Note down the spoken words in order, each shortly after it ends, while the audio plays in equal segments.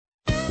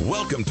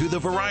Welcome to the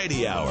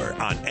Variety Hour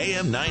on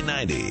AM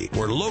 990,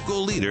 where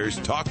local leaders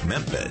talk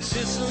Memphis.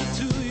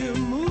 Listen to you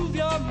move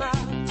your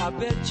mouth. I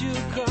bet you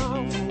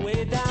come from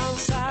way down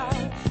south.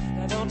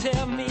 Now don't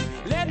tell me,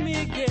 let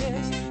me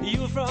guess.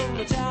 You from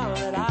the town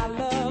that I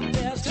love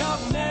best. Talk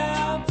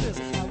Memphis,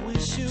 I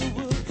wish you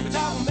would.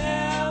 Talk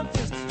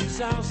Memphis, you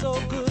sound so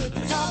good.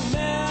 Talk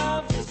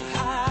Memphis,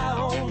 high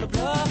on the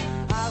bluff.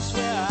 I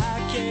swear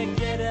I can't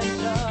get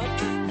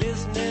enough.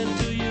 Listening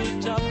to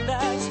you talk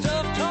that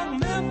stuff. Talk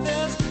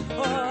Memphis,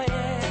 oh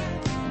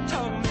yeah.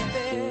 Talk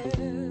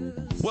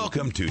Memphis.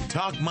 Welcome to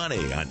Talk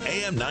Money on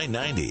AM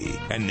 990.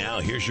 And now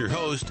here's your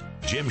host,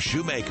 Jim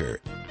Shoemaker.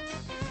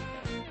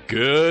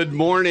 Good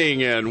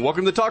morning and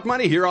welcome to Talk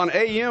Money here on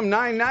AM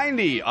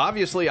 990.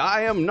 Obviously,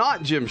 I am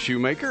not Jim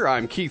Shoemaker.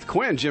 I'm Keith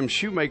Quinn. Jim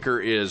Shoemaker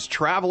is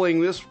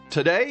traveling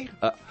today.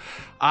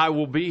 I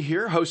will be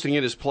here hosting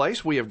in his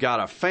place. We have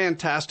got a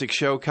fantastic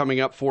show coming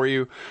up for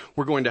you.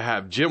 We're going to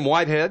have Jim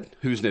Whitehead,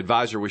 who's an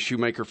advisor with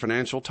Shoemaker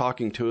Financial,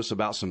 talking to us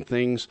about some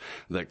things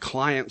that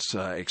clients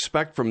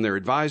expect from their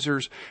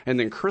advisors. And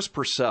then Chris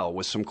Purcell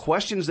with some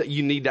questions that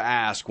you need to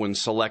ask when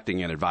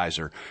selecting an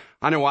advisor.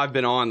 I know I've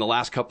been on the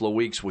last couple of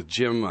weeks with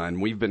Jim,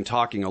 and we've been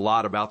talking a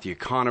lot about the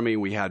economy.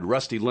 We had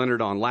Rusty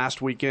Leonard on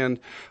last weekend.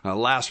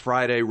 Last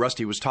Friday,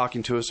 Rusty was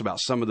talking to us about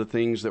some of the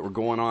things that were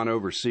going on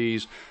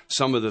overseas,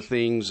 some of the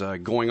things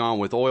going on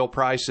with oil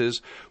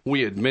prices.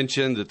 We had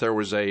mentioned that there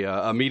was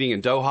a meeting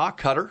in Doha,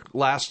 Qatar,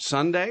 last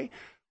Sunday.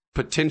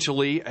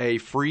 Potentially a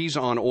freeze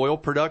on oil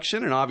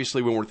production. And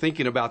obviously, when we're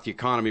thinking about the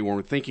economy, when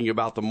we're thinking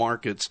about the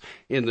markets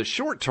in the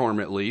short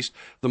term, at least,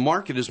 the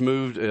market has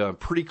moved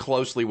pretty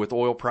closely with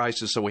oil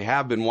prices. So we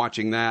have been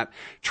watching that,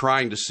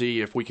 trying to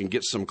see if we can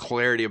get some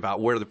clarity about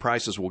where the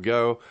prices will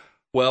go.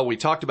 Well, we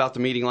talked about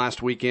the meeting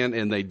last weekend,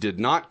 and they did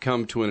not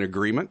come to an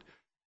agreement.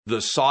 The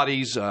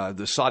Saudis,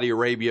 the Saudi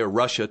Arabia,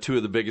 Russia, two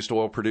of the biggest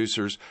oil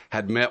producers,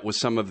 had met with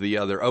some of the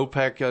other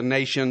OPEC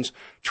nations,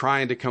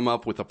 trying to come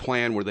up with a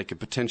plan where they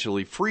could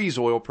potentially freeze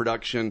oil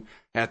production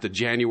at the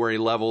January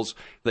levels.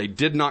 They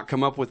did not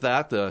come up with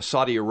that. The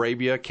Saudi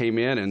Arabia came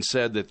in and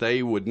said that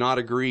they would not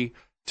agree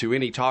to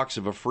any talks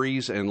of a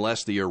freeze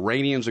unless the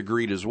Iranians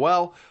agreed as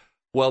well.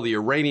 Well, the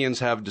Iranians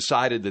have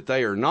decided that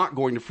they are not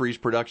going to freeze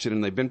production,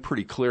 and they've been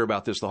pretty clear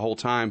about this the whole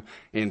time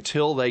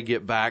until they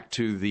get back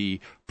to the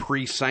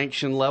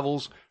pre-sanction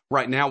levels.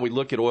 Right now, we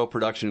look at oil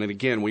production, and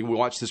again, we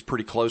watch this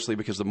pretty closely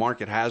because the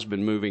market has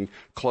been moving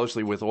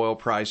closely with oil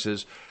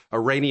prices.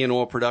 Iranian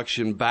oil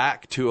production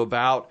back to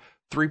about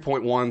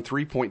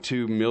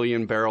 3.2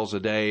 million barrels a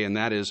day, and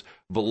that is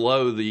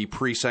below the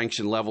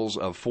pre-sanction levels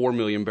of 4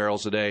 million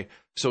barrels a day.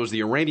 So as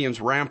the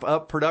Iranians ramp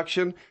up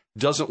production,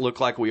 doesn't look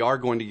like we are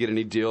going to get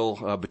any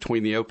deal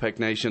between the OPEC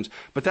nations,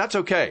 but that's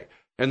okay.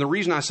 And the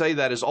reason I say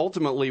that is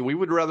ultimately we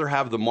would rather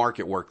have the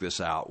market work this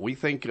out. We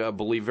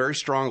believe very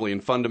strongly in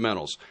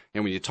fundamentals.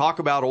 And when you talk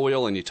about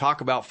oil and you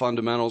talk about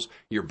fundamentals,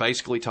 you're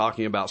basically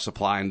talking about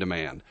supply and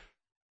demand.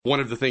 One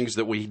of the things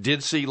that we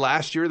did see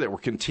last year that we're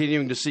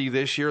continuing to see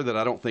this year that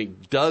I don't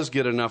think does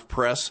get enough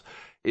press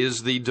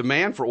is the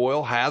demand for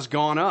oil has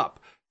gone up.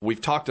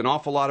 We've talked an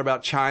awful lot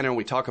about China.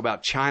 We talk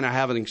about China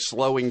having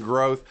slowing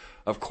growth.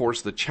 Of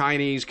course, the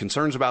Chinese,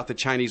 concerns about the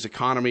Chinese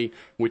economy,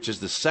 which is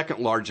the second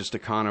largest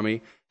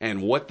economy,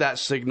 and what that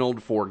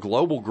signaled for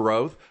global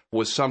growth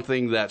was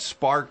something that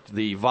sparked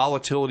the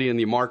volatility in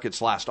the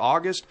markets last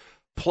August,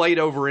 played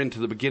over into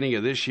the beginning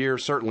of this year.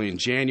 Certainly in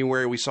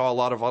January, we saw a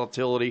lot of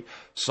volatility,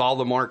 saw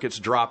the markets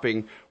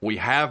dropping. We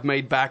have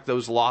made back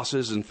those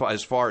losses, and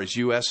as far as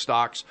U.S.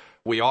 stocks,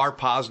 we are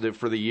positive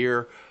for the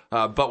year.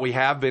 But we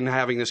have been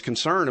having this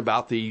concern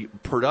about the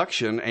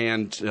production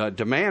and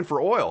demand for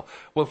oil.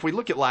 Well, if we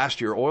look at last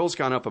year, oil's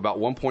gone up about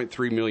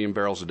 1.3 million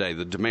barrels a day,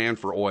 the demand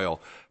for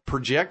oil.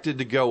 Projected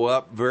to go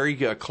up very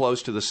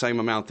close to the same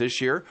amount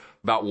this year,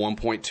 about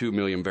 1.2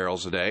 million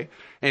barrels a day.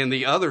 And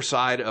the other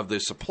side of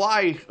the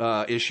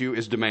supply issue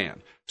is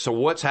demand. So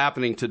what's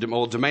happening to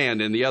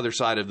demand, and the other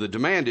side of the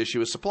demand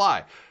issue is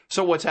supply.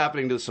 So what's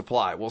happening to the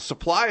supply? Well,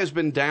 supply has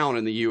been down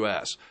in the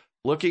U.S.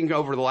 Looking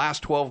over the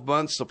last 12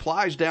 months,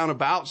 supply is down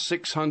about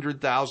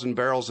 600,000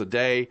 barrels a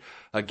day.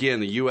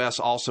 Again, the U.S.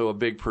 also a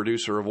big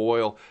producer of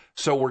oil.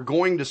 So we're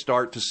going to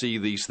start to see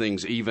these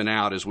things even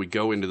out as we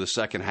go into the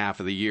second half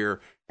of the year.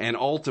 And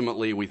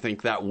ultimately, we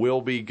think that will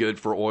be good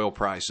for oil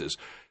prices.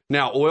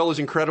 Now, oil is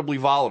incredibly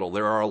volatile.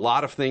 There are a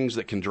lot of things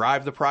that can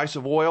drive the price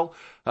of oil.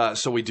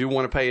 So we do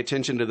want to pay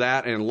attention to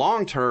that. And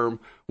long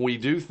term, we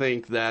do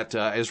think that,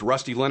 as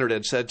Rusty Leonard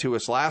had said to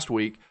us last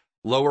week,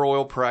 lower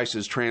oil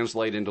prices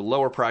translate into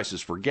lower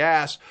prices for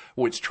gas,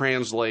 which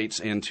translates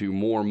into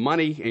more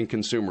money in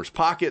consumers'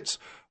 pockets,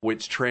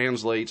 which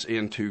translates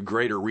into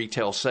greater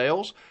retail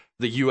sales.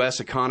 The U.S.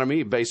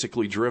 economy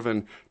basically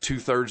driven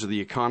 2/3 of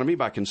the economy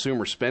by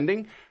consumer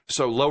spending.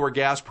 So lower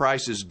gas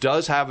prices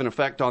does have an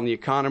effect on the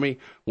economy.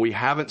 We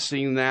haven't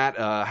seen that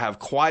have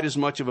quite as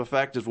much of an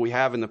effect as we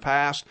have in the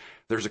past.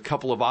 There's a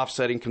couple of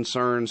offsetting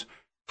concerns.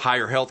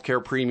 Higher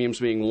healthcare premiums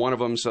being one of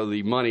them, so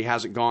the money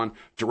hasn't gone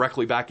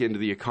directly back into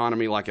the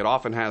economy like it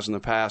often has in the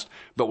past,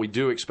 but we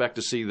do expect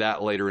to see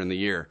that later in the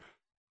year.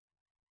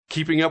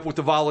 keeping up with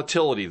the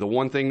volatility. The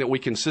one thing that we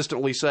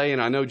consistently say,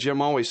 and I know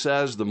Jim always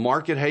says, the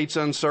market hates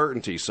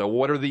uncertainty. So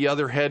what are the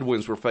other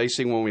headwinds we're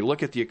facing when we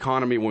look at the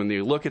economy, when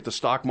we look at the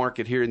stock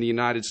market here in the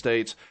United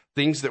States,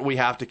 things that we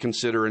have to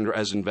consider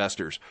as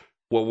investors?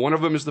 Well, one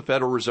of them is the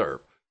Federal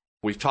Reserve.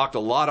 We've talked a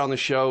lot on the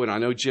show, and I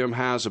know Jim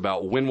has,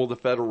 about when will the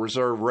Federal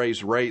Reserve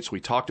raise rates. We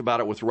talked about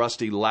it with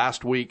Rusty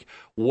last week.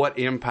 What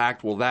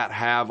impact will that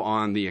have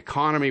on the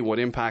economy? What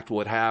impact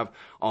will it have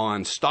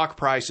on stock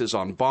prices,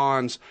 on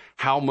bonds?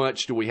 How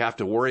much do we have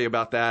to worry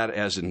about that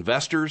as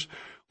investors?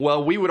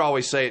 Well, we would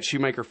always say at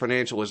Shoemaker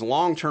Financial, as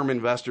long-term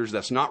investors,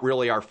 that's not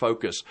really our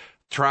focus,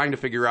 trying to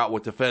figure out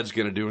what the Fed's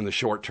going to do in the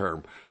short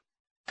term.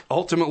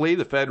 Ultimately,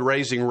 the Fed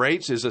raising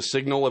rates is a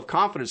signal of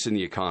confidence in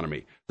the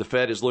economy. The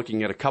Fed is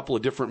looking at a couple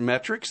of different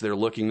metrics. They're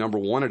looking, number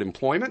one, at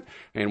employment,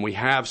 and we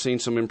have seen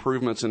some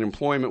improvements in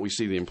employment. We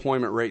see the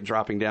employment rate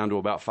dropping down to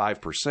about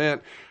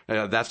 5%.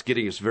 That's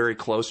getting us very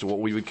close to what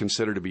we would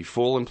consider to be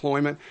full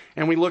employment.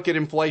 And we look at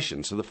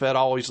inflation. So the Fed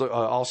always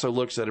also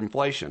looks at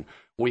inflation.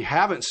 We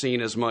haven't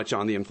seen as much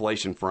on the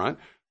inflation front.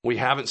 We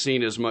haven't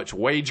seen as much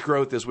wage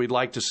growth as we'd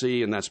like to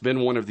see, and that's been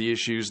one of the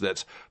issues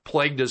that's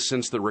plagued us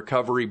since the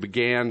recovery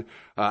began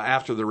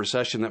after the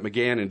recession that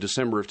began in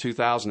December of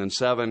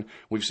 2007.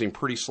 We've seen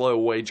pretty slow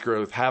wage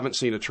growth, haven't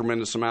seen a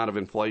tremendous amount of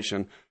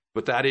inflation,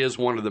 but that is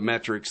one of the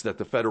metrics that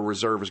the Federal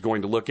Reserve is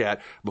going to look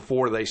at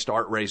before they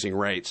start raising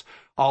rates.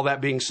 All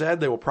that being said,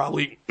 they will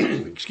probably,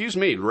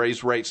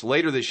 raise rates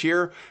later this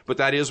year, but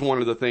that is one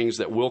of the things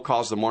that will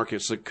cause the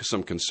market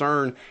some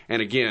concern.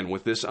 And again,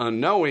 with this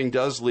unknowing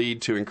does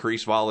lead to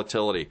increased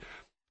volatility.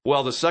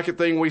 Well, the second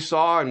thing we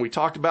saw, and we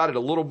talked about it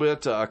a little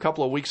bit a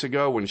couple of weeks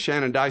ago when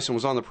Shannon Dyson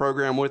was on the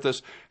program with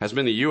us, has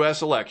been the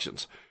U.S.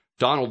 elections.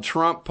 Donald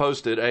Trump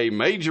posted a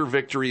major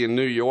victory in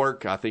New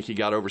York. I think he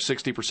got over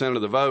 60%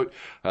 of the vote.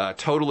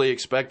 Totally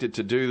expected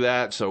to do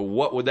that. So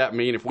what would that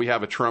mean if we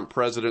have a Trump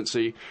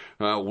presidency?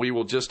 We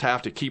will just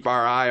have to keep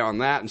our eye on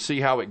that and see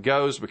how it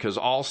goes, because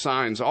all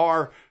signs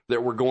are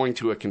that we're going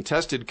to a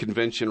contested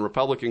convention,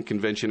 Republican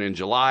convention in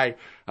July,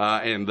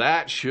 and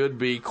that should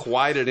be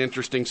quite an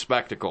interesting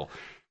spectacle.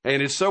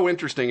 And it's so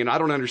interesting, and I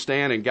don't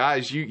understand. And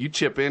guys, you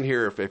chip in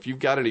here if you've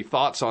got any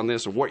thoughts on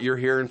this or what you're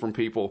hearing from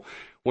people.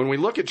 When we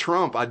look at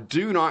Trump, I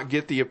do not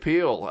get the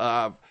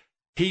appeal.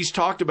 He's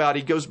talked about,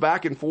 he goes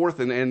back and forth,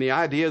 and the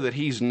idea that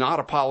he's not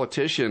a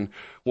politician.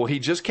 Well, he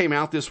just came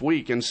out this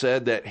week and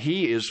said that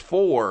he is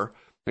for,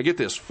 now get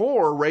this,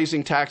 for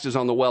raising taxes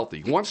on the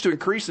wealthy. He wants to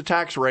increase the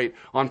tax rate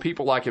on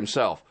people like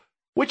himself,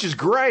 which is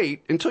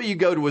great until you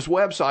go to his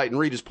website and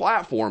read his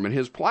platform. And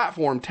his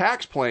platform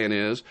tax plan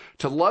is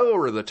to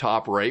lower the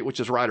top rate, which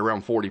is right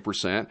around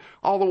 40%,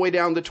 all the way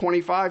down to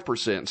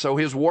 25%. So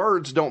his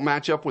words don't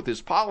match up with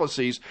his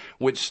policies,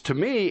 which to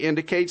me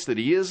indicates that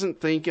he isn't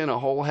thinking a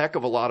whole heck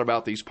of a lot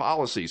about these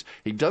policies.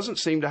 He doesn't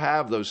seem to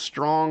have those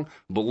strong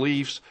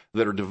beliefs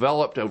that are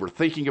developed over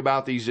thinking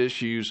about these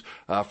issues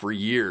for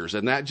years.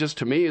 And that just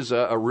to me is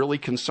a really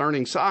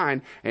concerning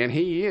sign. And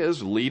he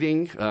is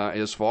leading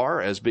as far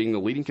as being the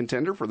leading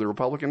contender for the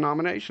Republican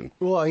nomination.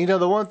 Well,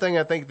 the one thing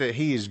I think that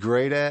he is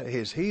great at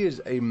is he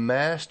is a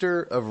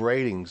master of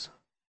ratings.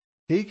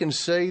 He can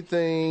say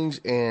things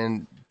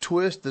and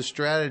twist the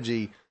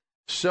strategy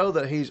so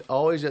that he's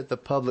always at the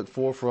public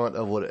forefront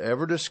of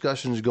whatever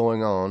discussion is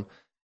going on.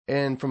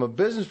 And from a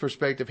business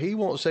perspective, he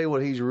won't say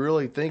what he's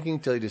really thinking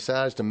till he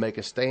decides to make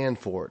a stand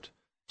for it.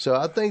 So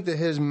I think that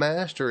his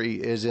mastery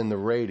is in the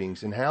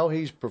ratings and how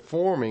he's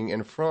performing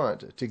in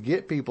front to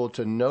get people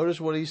to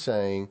notice what he's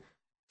saying,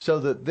 so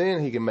that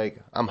then he can make,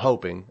 I'm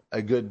hoping,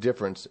 a good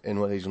difference in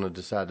what he's going to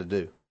decide to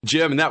do.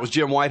 Jim, and that was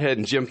Jim Whitehead.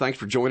 And Jim, thanks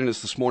for joining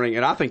us this morning.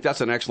 And I think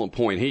that's an excellent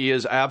point. He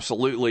is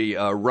absolutely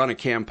run a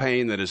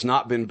campaign that has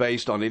not been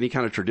based on any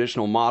kind of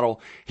traditional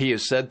model. He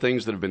has said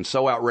things that have been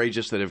so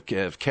outrageous that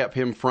have kept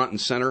him front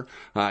and center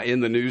in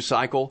the news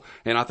cycle.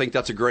 And I think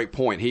that's a great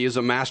point. He is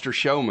a master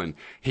showman.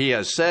 He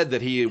has said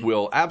that he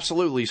will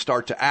absolutely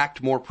start to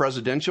act more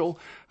presidential.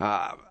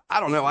 I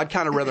don't know. I'd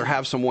kind of rather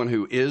have someone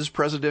who is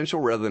presidential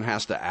rather than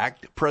has to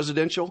act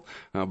presidential,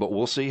 but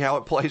we'll see how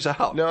it plays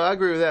out. No, I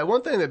agree with that.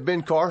 One thing that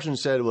Ben Carson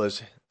said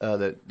was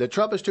that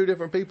Trump is two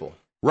different people.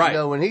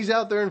 Right. When he's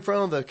out there in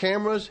front of the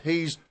cameras,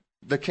 he's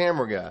the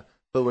camera guy.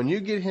 But when you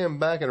get him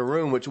back in a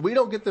room, which we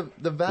don't get the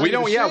value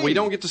we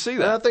don't get to see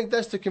that. And I think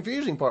that's the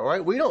confusing part,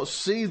 right? We don't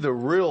see the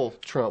real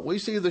Trump. We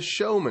see the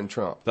showman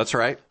Trump. That's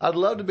right. I'd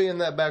love to be in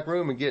that back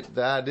room and get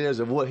the ideas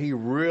of what he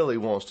really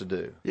wants to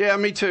do. Yeah,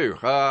 me too.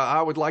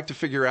 I would like to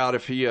figure out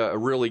if he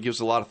really gives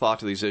a lot of thought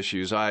to these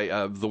issues.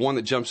 The one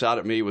that jumps out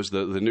at me was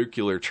the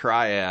nuclear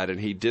triad, and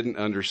he didn't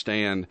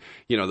understand,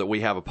 that we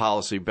have a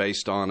policy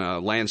based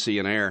on land, sea,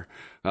 and air.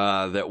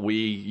 That we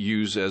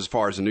use as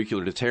far as a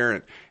nuclear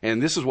deterrent.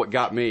 And this is what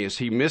got me, is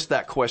he missed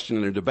that question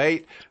in a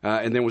debate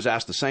and then was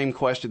asked the same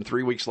question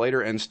 3 weeks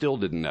later and still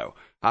didn't know.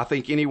 I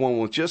think anyone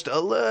with just a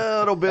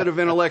little bit of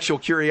intellectual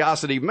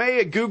curiosity may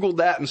have Googled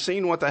that and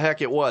seen what the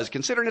heck it was,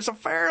 considering it's a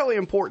fairly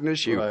important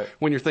issue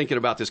when you're thinking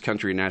about this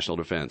country and national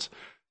defense.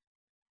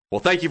 Well,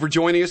 thank you for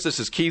joining us.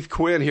 This is Keith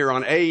Quinn here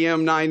on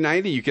AM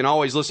 990. You can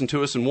always listen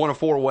to us in one of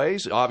four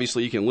ways.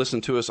 Obviously, you can listen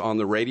to us on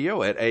the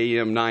radio at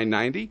AM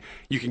 990.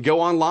 You can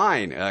go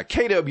online,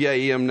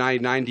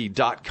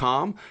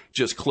 kwam990.com.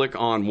 Just click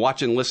on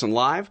Watch and Listen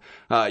Live.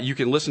 You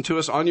can listen to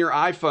us on your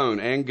iPhone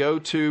and go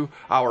to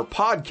our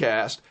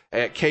podcast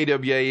at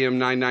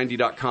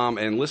kwam990.com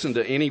and listen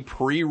to any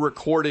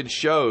pre-recorded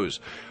shows.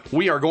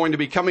 We are going to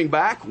be coming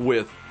back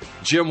with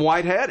Jim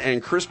Whitehead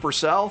and Chris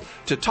Purcell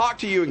to talk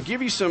to you and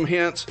give you some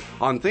hints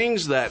on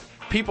things that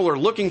people are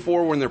looking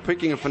for when they're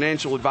picking a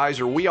financial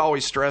advisor. We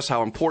always stress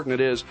how important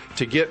it is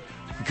to get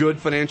good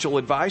financial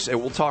advice, and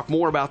we'll talk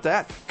more about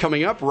that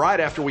coming up right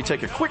after we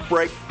take a quick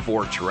break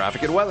for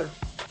traffic and weather.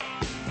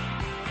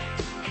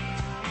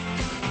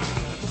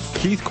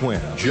 Keith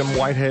Quinn, Jim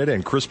Whitehead,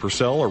 and Chris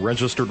Purcell are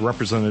registered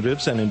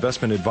representatives and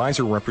investment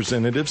advisor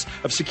representatives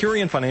of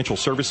Securian Financial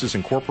Services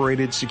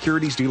Incorporated,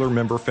 securities dealer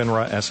member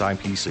FINRA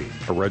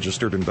SIPC, a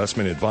registered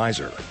investment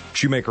advisor.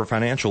 Shoemaker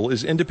Financial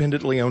is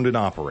independently owned and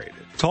operated.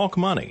 Talk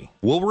Money.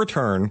 We'll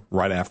return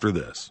right after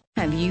this.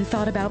 Have you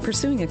thought about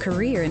pursuing a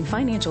career in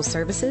financial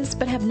services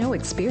but have no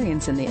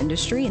experience in the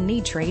industry and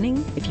need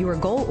training? If you are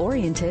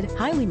goal-oriented,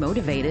 highly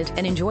motivated,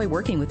 and enjoy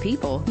working with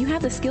people, you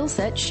have the skill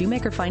set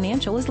Shoemaker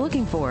Financial is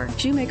looking for.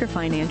 Shoemaker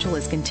Financial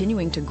is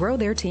continuing to grow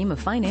their team of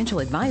financial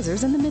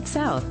advisors in the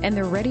Mid-South, and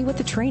they're ready with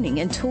the training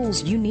and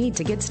tools you need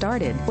to get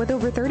started. With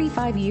over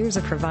 35 years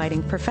of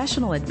providing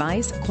professional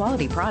advice,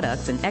 quality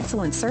products, and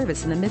excellent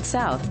service in the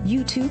Mid-South,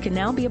 you too can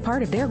now be a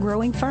part of their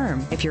growing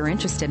firm. If you're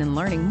interested in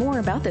learning more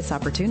about this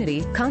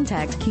opportunity,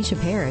 contact Keisha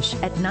Parrish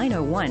at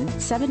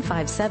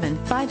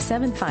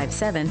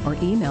 901-757-5757 or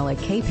email at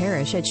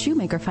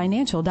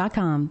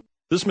kparrish@shoemakerfinancial.com.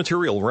 This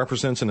material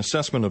represents an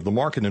assessment of the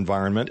market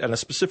environment at a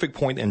specific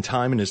point in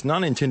time and is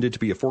not intended to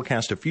be a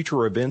forecast of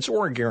future events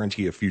or a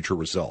guarantee of future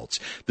results.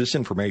 This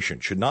information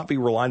should not be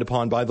relied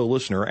upon by the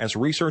listener as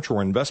research or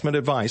investment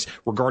advice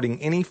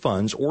regarding any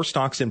funds or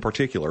stocks in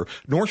particular,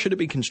 nor should it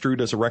be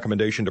construed as a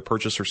recommendation to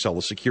purchase or sell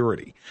a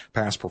security.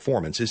 Past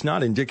performance is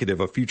not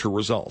indicative of future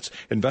results.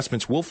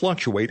 Investments will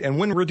fluctuate and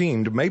when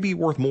redeemed may be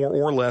worth more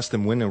or less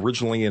than when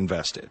originally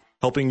invested.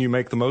 Helping you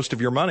make the most of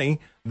your money,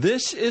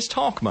 this is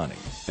Talk Money.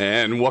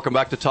 And welcome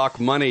back to Talk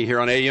Money here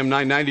on AM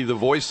 990, the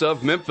voice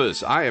of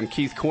Memphis. I am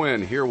Keith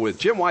Quinn here with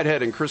Jim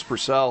Whitehead and Chris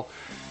Purcell.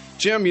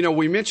 Jim, you know,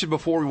 we mentioned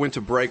before we went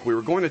to break, we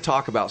were going to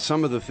talk about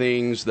some of the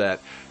things that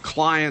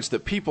clients,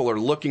 that people are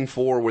looking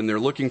for when they're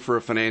looking for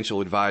a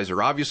financial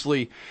advisor.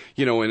 Obviously,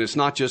 you know, and it's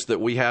not just that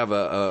we have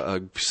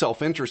a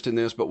self-interest in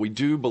this, but we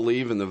do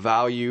believe in the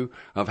value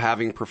of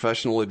having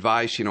professional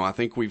advice. You know, I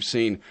think we've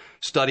seen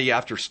study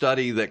after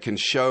study that can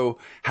show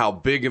how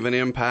big of an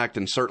impact,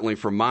 and certainly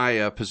from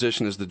my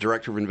position as the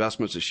Director of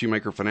Investments at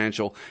Shoemaker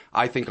Financial,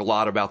 I think a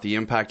lot about the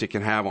impact it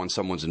can have on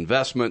someone's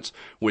investments,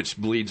 which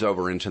bleeds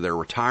over into their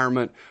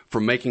retirement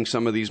from making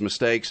some of these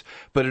mistakes.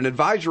 But an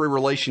advisory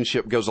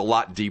relationship goes a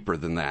lot deeper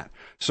than that.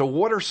 So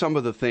what are some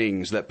of the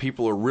things that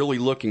people are really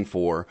looking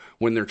for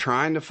when they're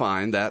trying to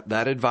find that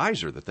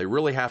advisor that they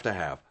really have to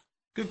have?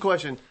 Good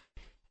question.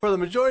 For the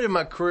majority of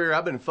my career,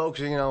 I've been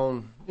focusing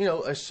on, you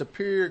know, a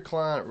superior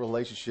client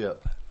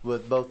relationship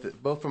with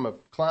both from a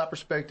client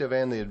perspective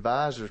and the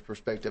advisor's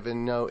perspective.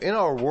 And, you know, in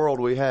our world,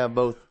 we have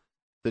both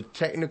the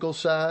technical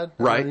side.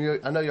 Right.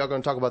 I know y'all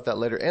going to talk about that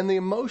later, and the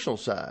emotional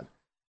side.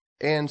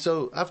 And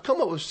so I've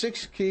come up with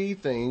 6 key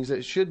things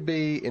that should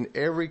be in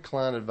every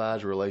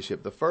client-advisor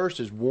relationship. The first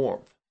is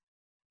warmth.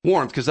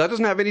 Warmth, because that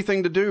doesn't have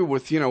anything to do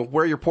with, you know,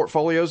 where your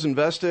portfolio's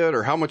invested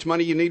or how much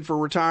money you need for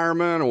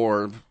retirement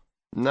or...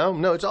 No,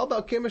 it's all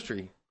about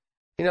chemistry.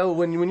 You know,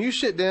 when you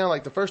sit down,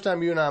 like the first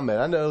time you and I met,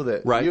 I know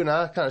that right. You and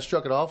I kind of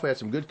struck it off. We had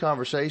some good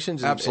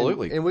conversations.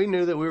 Absolutely. And we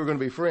knew that we were going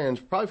to be friends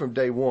probably from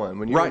day one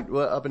when you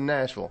were up in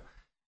Nashville.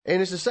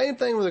 And it's the same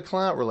thing with a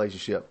client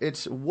relationship.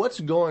 It's what's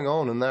going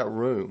on in that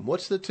room.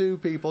 What's the two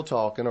people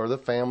talking or the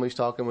families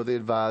talking with the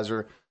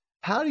advisor?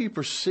 How do you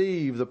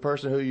perceive the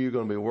person who you're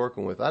going to be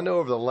working with? I know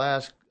over the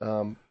last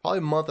probably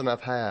month and a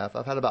half,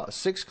 I've had about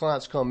 6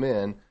 clients come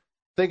in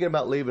thinking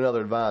about leaving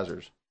other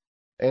advisors.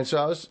 And so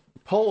I was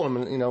polling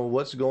them, you know,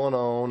 what's going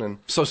on. And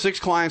so 6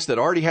 clients that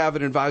already have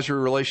an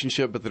advisory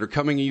relationship, but that are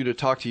coming to you to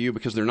talk to you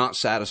because they're not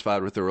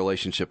satisfied with the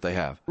relationship they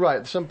have.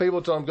 Right. Some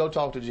people tell them, go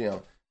talk to Jim.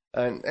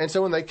 And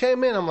so when they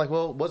came in, I'm like,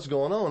 well, what's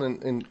going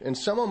on? And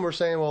some of them were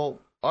saying, well,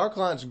 our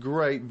client's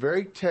great,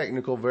 very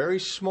technical, very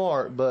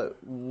smart, but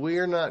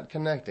we're not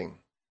connecting.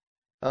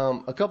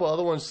 A couple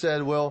other ones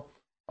said, well,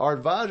 our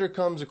advisor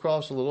comes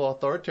across a little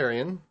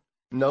authoritarian,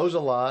 knows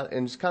a lot,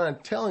 and is kind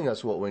of telling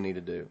us what we need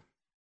to do.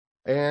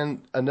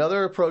 And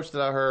another approach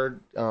that I heard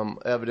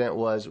evident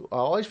was, I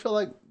always feel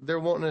like they're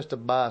wanting us to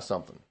buy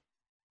something.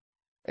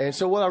 And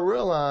so what I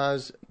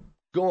realized,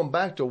 going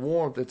back to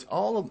warmth, it's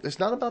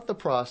not about the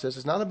process,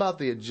 it's not about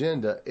the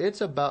agenda, it's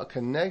about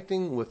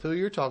connecting with who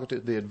you're talking to,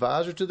 the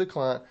advisor to the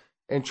client,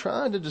 and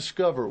trying to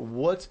discover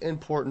what's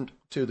important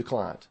to the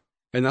client.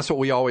 And that's what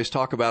we always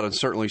talk about and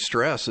certainly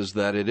stress, is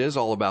that it is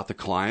all about the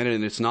client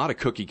and it's not a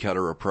cookie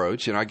cutter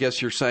approach. And I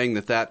guess you're saying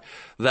that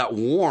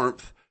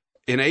warmth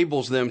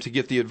enables them to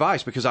get the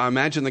advice, because I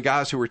imagine the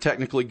guys who are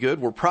technically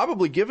good were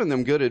probably giving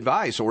them good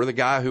advice, or the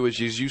guy who is,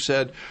 as you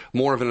said,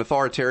 more of an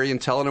authoritarian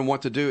telling them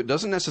what to do. It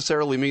doesn't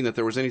necessarily mean that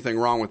there was anything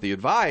wrong with the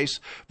advice,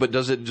 but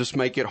does it just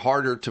make it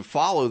harder to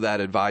follow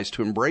that advice,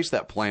 to embrace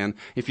that plan,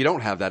 if you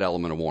don't have that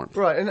element of warmth?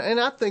 Right, and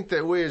I think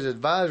that we as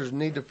advisors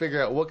need to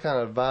figure out what kind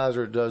of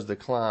advisor does the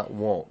client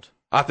want.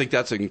 I think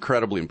that's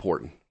incredibly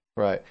important.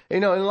 Right.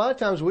 And a lot of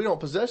times we don't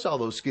possess all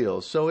those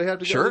skills, so we have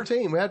to go to the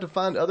team. We have to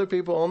find other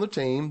people on the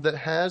team that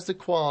has the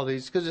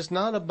qualities, because it's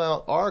not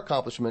about our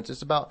accomplishments.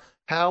 It's about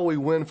how we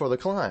win for the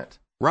client.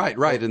 Right.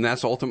 And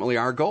that's ultimately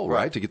our goal,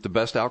 right? To get the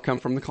best outcome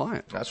from the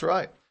client. That's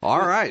right.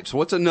 All right. So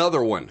what's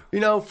another one?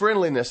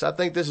 Friendliness. I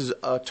think this is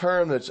a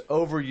term that's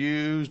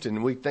overused,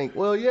 and we think,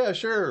 well, yeah,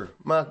 sure,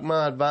 my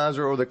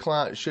advisor or the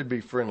client should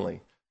be friendly.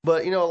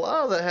 But, a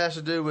lot of that has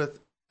to do with,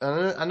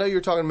 I know you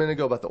were talking a minute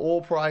ago about the oil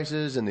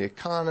prices and the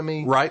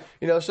economy. Right.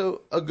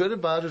 So a good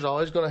advisor is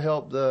always going to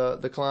help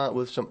the client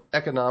with some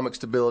economic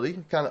stability,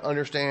 kind of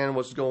understand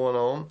what's going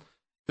on.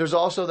 There's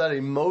also that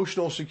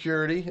emotional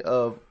security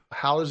of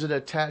how does it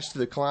attach to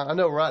the client. I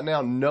know right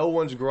now no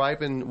one's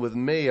griping with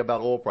me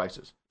about oil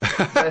prices.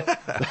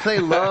 They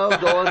love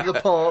going to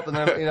the pump, and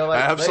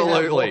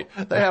absolutely,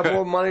 they have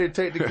more money to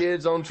take the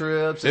kids on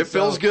trips. It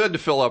feels good to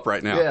fill up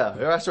right now. Yeah,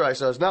 that's right.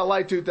 So it's not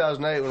like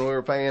 2008 when we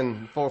were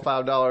paying $4 or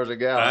 $5 a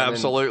gallon.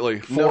 Absolutely,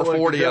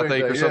 $4.40 I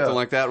think, or something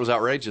like that. It was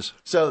outrageous.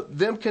 So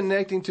them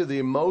connecting to the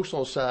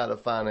emotional side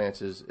of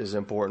finances is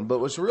important. But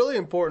what's really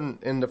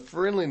important in the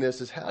friendliness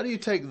is how do you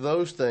take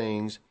those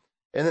things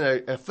and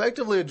then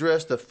effectively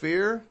address the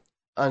fear,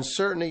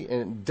 uncertainty,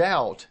 and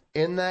doubt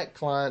in that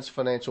client's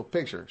financial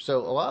picture. So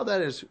a lot of that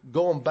is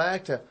going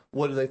back to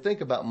what do they think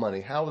about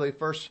money? How did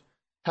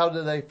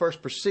they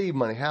first perceive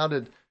money? How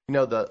did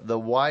the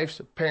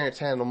wife's parents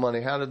handle money?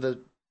 How did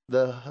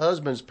the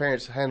husband's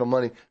parents handle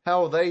money?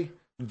 How are they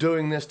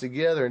doing this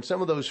together? And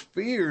some of those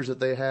fears that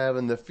they have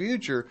in the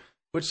future,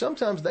 which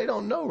sometimes they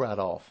don't know right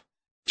off.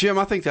 Jim,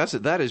 I think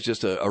that is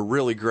just a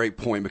really great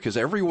point, because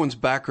everyone's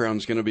background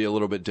is going to be a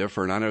little bit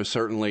different. I know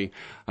certainly,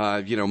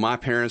 my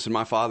parents and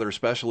my father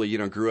especially,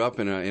 grew up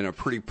in a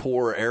pretty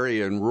poor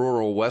area in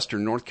rural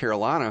western North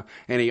Carolina,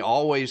 and he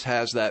always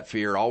has that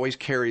fear, always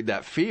carried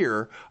that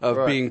fear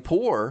of being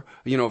poor,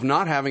 of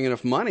not having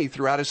enough money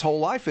throughout his whole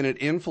life, and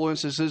it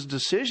influences his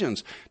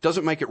decisions.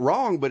 Doesn't make it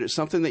wrong, but it's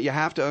something that you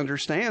have to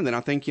understand. And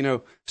I think,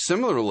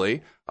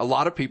 similarly, a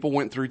lot of people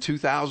went through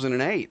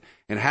 2008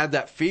 and had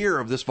that fear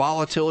of this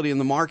volatility in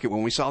the market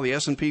when we saw the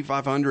S&P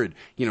 500,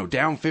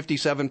 down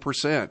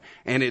 57%,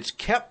 and it's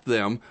kept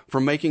them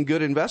from making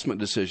good investment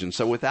decisions.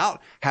 So without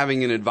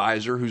having an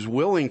advisor who's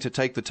willing to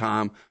take the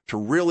time to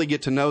really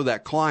get to know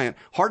that client,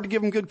 hard to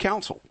give them good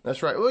counsel.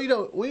 That's right.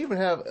 Well, we even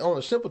have, on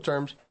the simple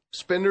terms,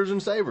 spenders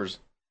and savers.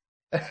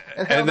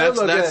 and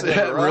that's it,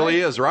 right? Really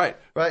is, right.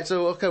 Right.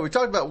 So, okay, we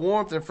talked about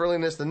warmth and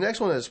friendliness. The next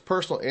one is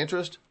personal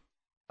interest.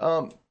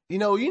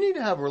 You need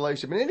to have a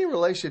relationship. In any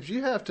relationships,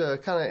 you have to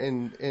kind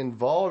of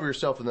involve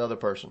yourself in the other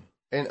person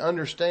and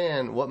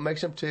understand what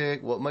makes them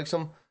tick, what makes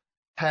them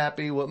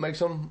happy, what makes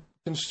them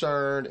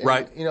concerned. And,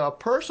 right. A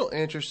personal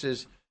interest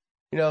is,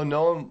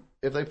 knowing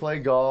if they play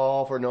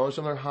golf or knowing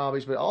some of their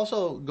hobbies, but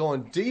also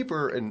going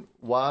deeper in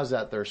why is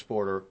that their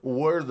sport, or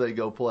where do they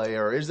go play,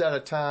 or is that a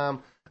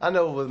time. I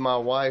know with my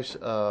wife's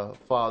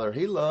father,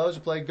 he loves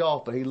to play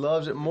golf, but he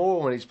loves it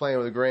more when he's playing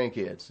with the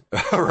grandkids.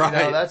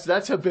 Right.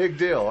 That's a big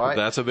deal, right?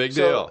 That's a big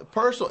deal.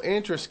 Personal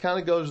interest kind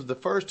of goes with the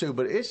first two,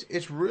 but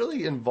it's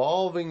really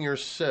involving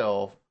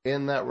yourself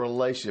in that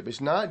relationship.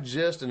 It's not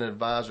just an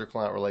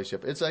advisor-client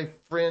relationship. It's a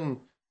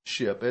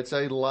friendship. It's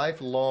a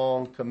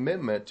lifelong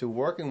commitment to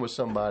working with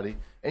somebody,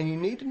 and you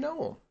need to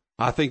know them.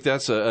 I think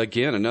that's,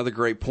 again, another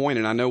great point.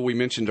 And I know we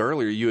mentioned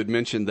earlier, you had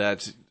mentioned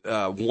that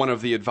one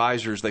of the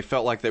advisors, they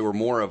felt like they were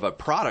more of a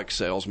product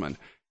salesman.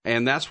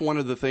 And that's one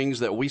of the things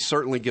that we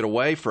certainly get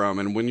away from.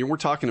 And when we're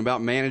talking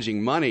about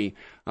managing money,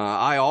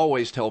 I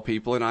always tell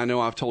people, and I know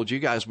I've told you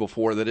guys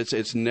before, that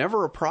it's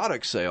never a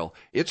product sale.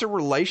 It's a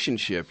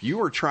relationship.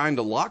 You are trying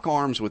to lock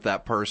arms with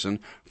that person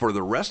for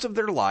the rest of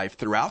their life,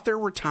 throughout their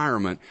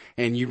retirement,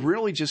 and you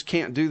really just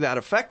can't do that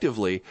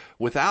effectively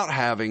without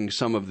having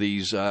some of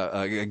these,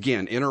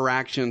 again,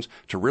 interactions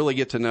to really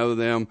get to know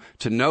them,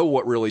 to know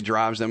what really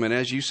drives them. And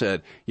as you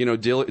said,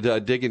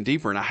 digging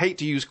deeper. And I hate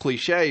to use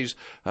cliches,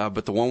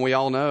 but the one we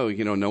all know,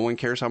 no one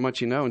cares how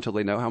much you know until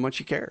they know how much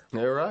you care.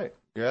 You're right.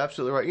 You're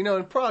absolutely right.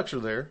 And products are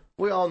there.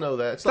 We all know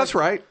that. That's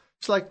right.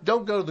 It's like,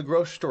 don't go to the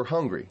grocery store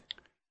hungry.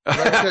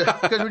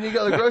 Because when you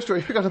go to the grocery store,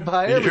 you're going to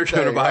buy everything.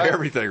 You're going to buy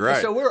everything, right.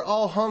 And so we're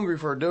all hungry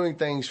for doing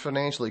things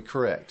financially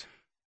correct.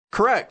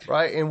 Correct.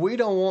 Right? And we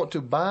don't want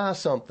to buy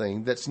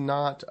something that's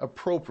not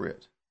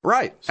appropriate.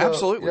 Right. So,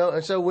 absolutely.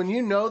 And so when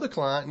you know the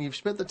client and you've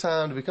spent the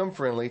time to become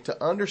friendly,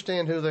 to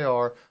understand who they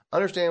are,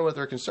 understand what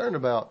they're concerned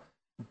about,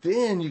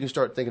 then you can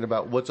start thinking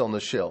about what's on the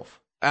shelf.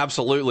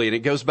 Absolutely, and it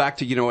goes back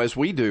to, as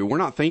we do, we're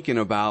not thinking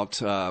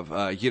about,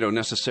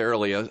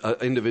 necessarily an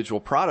individual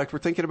product. We're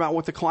thinking about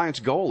what the client's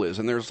goal is,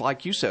 and there's,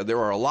 like you said, there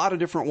are a lot of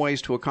different ways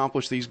to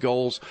accomplish these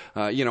goals.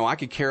 I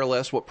could care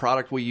less what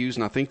product we use,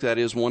 and I think that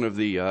is one of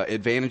the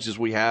advantages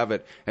we have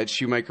at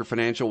Shoemaker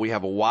Financial. We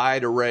have a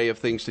wide array of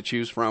things to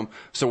choose from,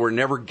 so we're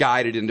never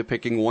guided into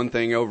picking one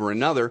thing over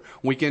another.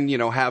 We can,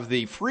 have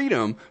the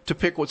freedom to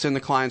pick what's in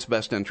the client's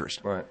best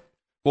interest. Right.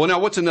 Well, now,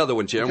 what's another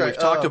one, Jim? Okay, We've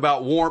talked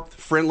about warmth,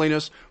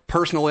 friendliness,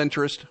 personal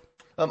interest.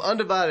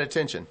 Undivided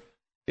attention.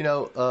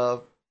 A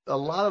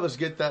lot of us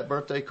get that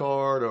birthday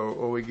card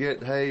or we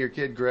get, hey, your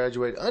kid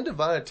graduated.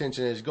 Undivided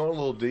attention is going a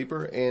little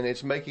deeper, and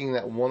it's making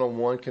that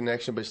one-on-one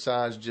connection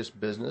besides just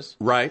business.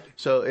 Right.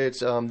 So it's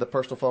the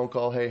personal phone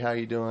call. Hey, how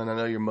you doing? I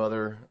know your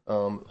mother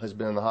has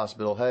been in the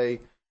hospital. Hey,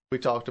 we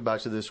talked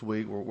about you this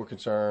week. We're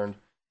concerned.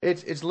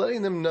 It's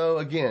letting them know,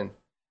 again,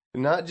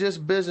 not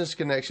just business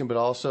connection, but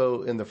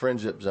also in the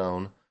friendship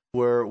zone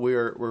where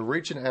we're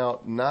reaching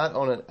out not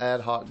on an ad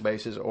hoc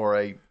basis or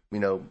a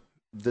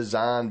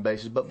design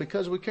basis, but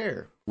because we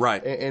care.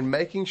 Right. And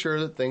making sure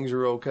that things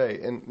are okay.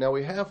 And now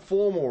we have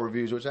formal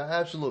reviews, which I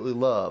absolutely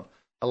love.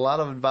 A lot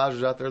of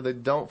advisors out there, they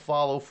don't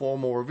follow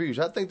formal reviews.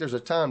 I think there's a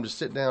time to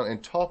sit down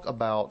and talk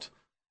about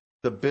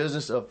the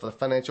business of the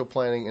financial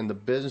planning and the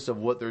business of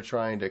what they're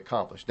trying to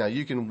accomplish. Now,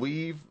 you can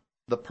weave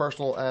the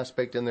personal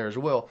aspect in there as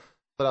well.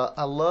 But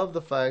I love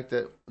the fact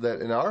that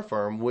in our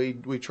firm, we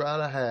try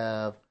to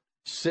have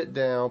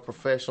sit-down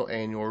professional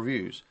annual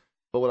reviews.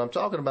 But what I'm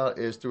talking about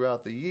is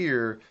throughout the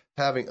year,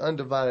 having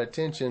undivided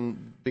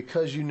attention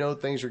because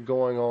things are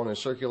going on and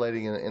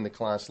circulating in the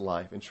client's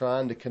life and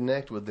trying to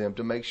connect with them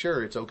to make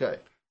sure it's okay.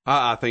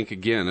 I think,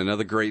 again,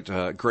 another great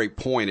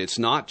point. It's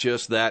not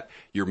just that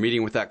you're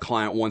meeting with that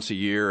client once a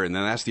year and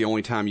then that's the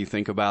only time you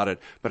think about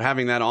it, but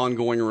having that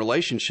ongoing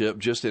relationship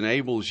just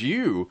enables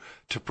you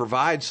to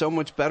provide so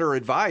much better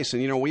advice.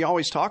 And, we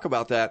always talk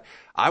about that.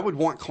 I would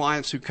want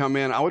clients who come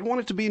in, I would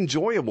want it to be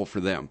enjoyable for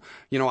them.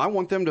 I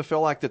want them to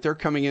feel like that they're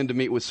coming in to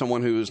meet with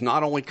someone who is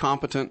not only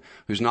competent,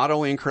 who's not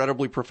only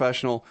incredibly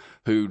professional,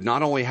 who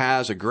not only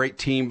has a great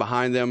team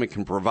behind them and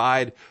can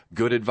provide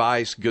good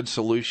advice, good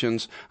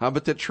solutions,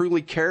 but that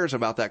truly cares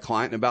about that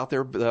client and about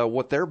their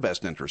what their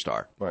best interests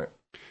are. Right.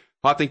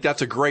 I think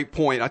that's a great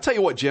point. I tell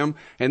you what, Jim,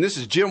 and this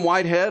is Jim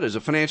Whitehead as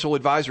a financial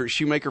advisor at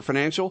Shoemaker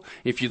Financial.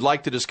 If you'd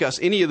like to discuss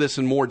any of this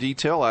in more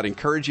detail, I'd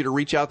encourage you to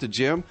reach out to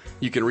Jim.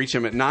 You can reach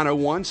him at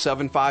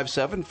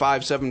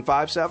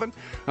 901-757-5757.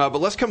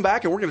 But let's come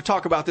back, and we're going to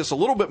talk about this a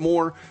little bit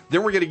more.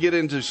 Then we're going to get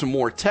into some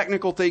more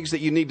technical things that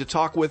you need to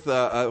talk with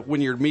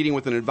when you're meeting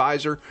with an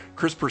advisor.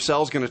 Chris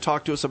Purcell is going to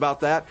talk to us about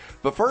that.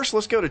 But first,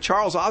 let's go to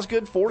Charles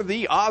Osgood for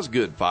the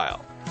Osgood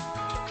File.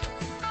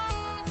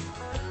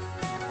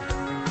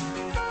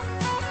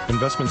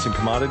 Investments in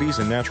commodities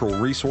and natural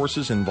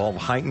resources involve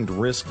heightened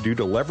risk due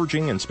to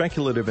leveraging and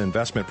speculative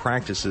investment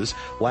practices,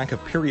 lack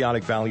of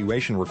periodic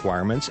valuation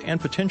requirements, and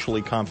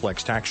potentially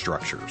complex tax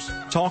structures.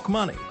 Talk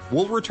Money.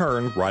 We'll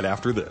return right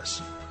after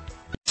this.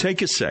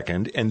 Take a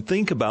second and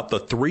think about the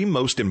 3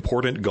 most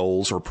important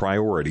goals or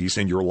priorities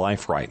in your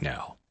life right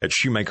now. At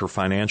Shoemaker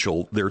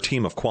Financial, their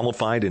team of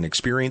qualified and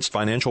experienced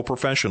financial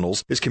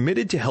professionals is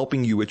committed to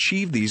helping you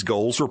achieve these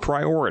goals or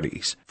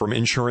priorities. From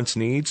insurance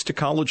needs to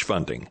college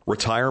funding,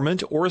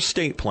 retirement, or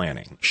estate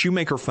planning,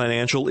 Shoemaker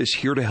Financial is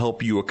here to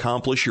help you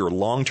accomplish your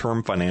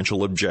long-term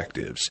financial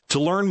objectives. To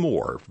learn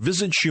more,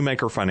 visit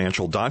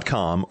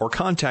shoemakerfinancial.com or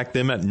contact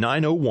them at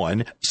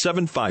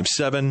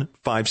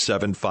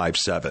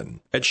 901-757-5757.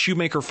 At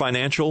Shoemaker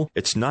Financial,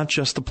 it's not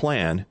just the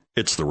plan,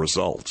 it's the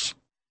results.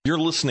 You're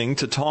listening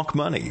to Talk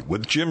Money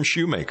with Jim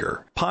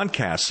Shoemaker.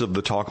 Podcasts of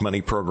the Talk Money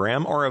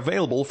program are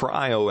available for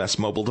iOS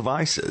mobile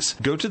devices.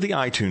 Go to the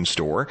iTunes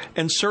Store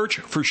and search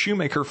for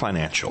Shoemaker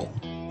Financial.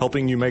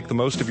 Helping you make the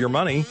most of your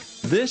money,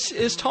 this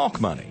is Talk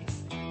Money.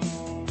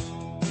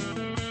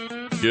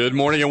 Good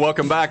morning and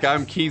welcome back.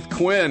 I'm Keith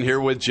Quinn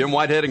here with Jim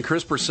Whitehead and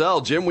Chris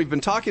Purcell. Jim, we've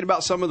been talking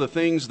about some of the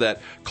things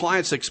that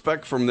clients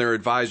expect from their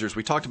advisors.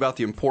 We talked about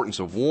the importance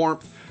of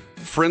warmth,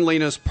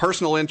 friendliness,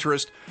 personal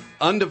interest,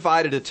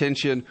 undivided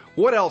attention.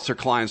 What else are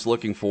clients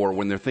looking for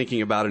when they're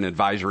thinking about an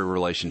advisory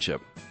relationship?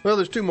 Well,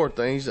 there's 2 more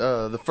things.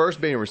 The first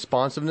being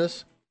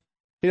responsiveness.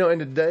 In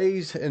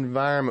today's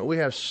environment, we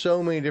have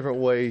so many different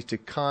ways to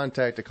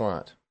contact a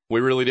client.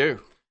 We really do.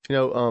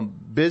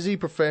 Busy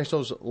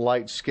professionals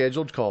like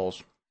scheduled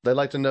calls. They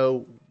like to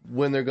know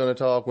when they're going to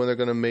talk, when they're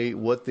going to meet,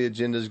 what the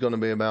agenda is going to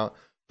be about.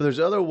 But there's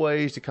other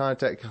ways to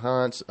contact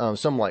clients,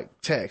 some like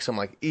text, some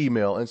like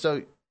email. And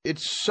so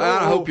it's so...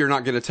 I hope you're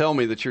not going to tell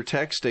me that you're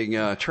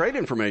texting trade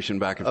information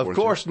back and forth. Of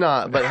course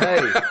not, but hey...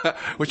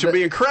 Which would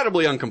be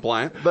incredibly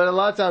uncompliant. But a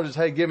lot of times it's,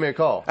 hey, give me a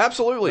call.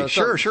 Absolutely.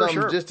 Sure.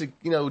 Just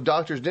to,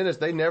 doctors,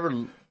 dentists,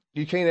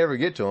 you can't ever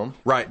get to them.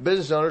 Right.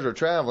 Business owners are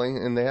traveling,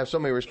 and they have so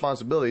many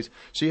responsibilities,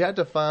 so you have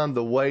to find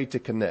the way to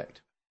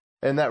connect.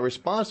 And that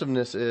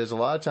responsiveness is, a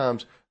lot of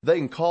times, they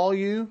can call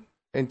you,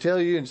 and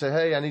tell you and say,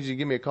 hey, I need you to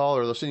give me a call,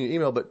 or they'll send you an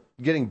email, but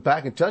getting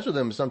back in touch with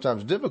them is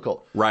sometimes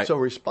difficult. Right. So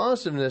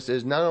responsiveness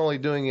is not only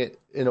doing it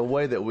in a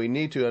way that we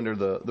need to under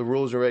the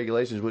rules and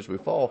regulations which we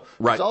follow,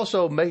 right. It's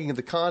also making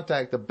the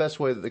contact the best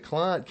way that the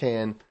client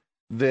can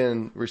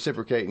then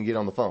reciprocate and get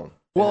on the phone.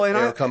 Well,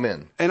 and come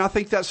in. And I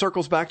think that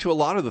circles back to a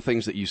lot of the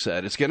things that you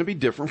said. It's going to be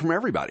different from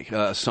everybody.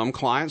 Some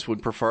clients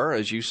would prefer,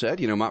 as you said,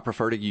 might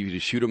prefer you to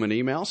shoot them an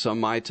email. Some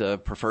might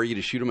prefer you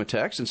to shoot them a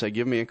text and say,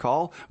 give me a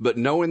call. But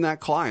knowing that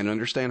client,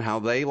 understand how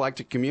they like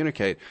to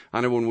communicate. I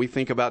know when we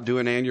think about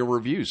doing annual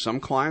reviews, some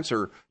clients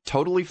are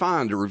totally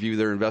fine to review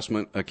their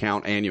investment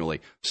account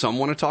annually. Some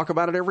want to talk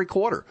about it every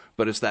quarter,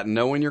 but it's that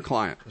knowing your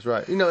client. That's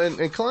right.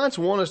 And clients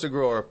want us to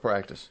grow our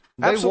practice.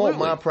 They Absolutely. want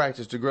my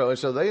practice to grow, and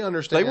so they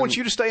understand. They want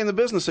you to stay in the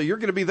business, so you're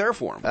going to be there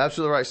for them.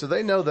 Absolutely right. So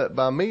they know that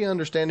by me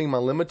understanding my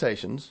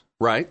limitations,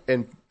 right,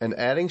 and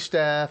adding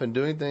staff and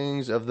doing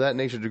things of that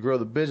nature to grow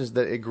the business,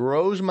 that it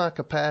grows my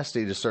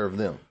capacity to serve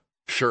them.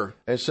 Sure.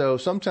 And so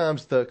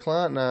sometimes the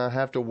client and I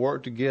have to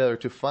work together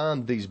to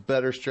find these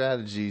better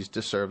strategies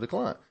to serve the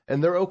client.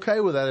 And they're okay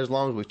with that as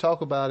long as we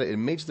talk about it, it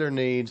meets their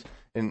needs,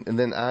 and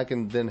then I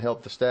can then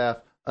help the staff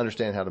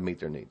understand how to meet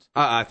their needs.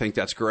 I think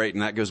that's great,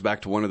 and that goes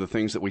back to one of the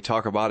things that we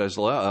talk about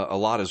a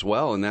lot as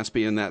well, and that's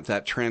being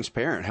that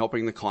transparent,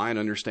 helping the client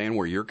understand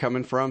where you're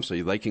coming from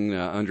so they can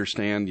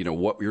understand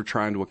what you're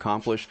trying to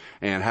accomplish,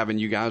 and having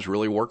you guys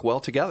really work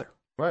well together.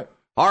 Right.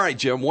 All right,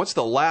 Jim, what's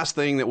the last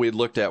thing that we had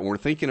looked at when we're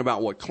thinking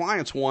about what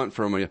clients want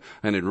from a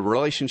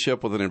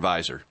relationship with an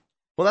advisor?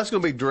 Well, that's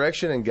going to be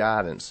direction and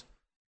guidance.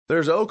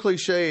 There's an old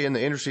cliche in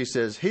the industry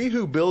says, he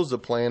who builds the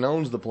plan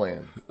owns the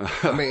plan.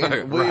 I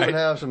mean, we even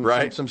have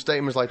some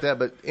statements like that.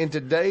 But in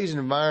today's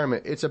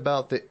environment, it's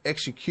about the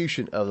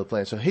execution of the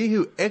plan. So he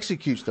who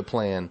executes the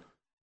plan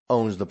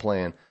owns the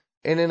plan.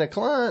 And in a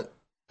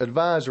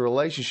client-advisor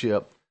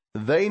relationship,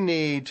 they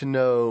need to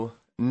know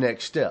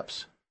next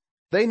steps.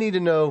 They need to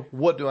know,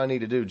 what do I need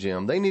to do,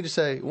 Jim? They need to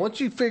say, once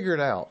you figure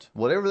it out,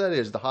 whatever that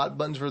is, the hot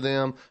buttons for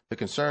them, the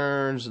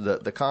concerns,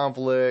 the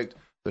conflict,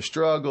 the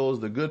struggles,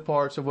 the good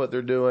parts of what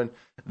they're doing,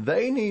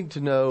 they need to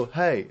know,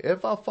 hey,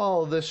 if I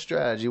follow this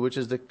strategy, which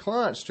is the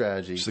client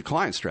strategy. It's the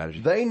client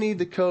strategy. They need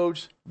the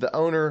coach, the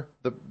owner,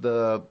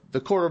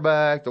 the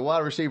quarterback, the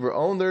wide receiver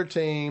on their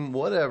team,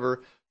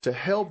 whatever, to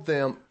help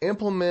them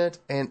implement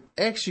and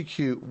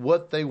execute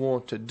what they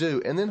want to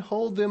do, and then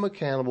hold them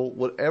accountable,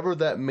 whatever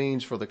that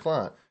means for the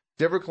client.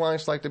 Different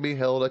clients like to be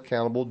held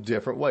accountable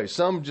different ways.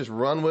 Some just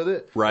run with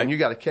it, right, and you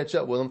got to catch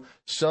up with them.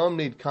 Some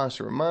need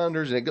constant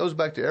reminders, and it goes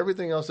back to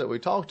everything else that we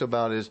talked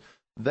about is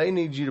they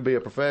need you to be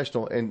a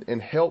professional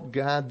and help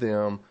guide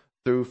them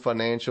through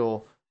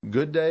financial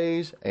good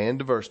days and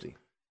adversity.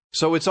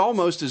 So it's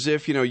almost as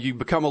if, you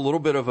become a little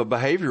bit of a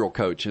behavioral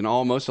coach and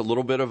almost a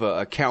little bit of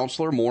a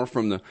counselor, more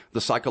from the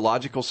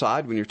psychological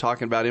side when you're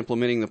talking about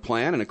implementing the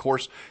plan. And, of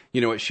course,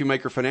 at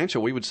Shoemaker Financial,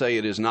 we would say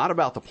it is not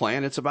about the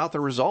plan, it's about the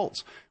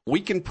results.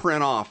 We can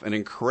print off an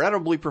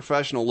incredibly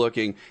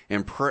professional-looking,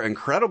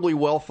 incredibly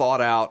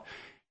well-thought-out,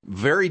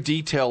 very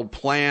detailed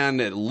plan.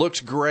 It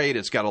looks great.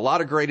 It's got a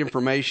lot of great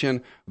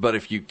information. But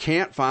if you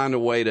can't find a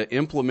way to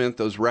implement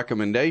those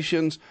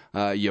recommendations,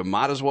 you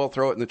might as well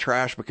throw it in the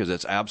trash because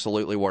it's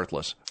absolutely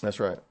worthless. That's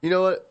right. You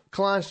know what?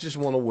 Clients just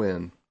want to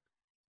win.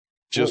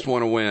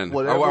 Want to win.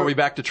 Are we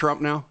back to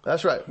Trump now?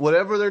 That's right.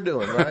 Whatever they're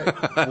doing, right?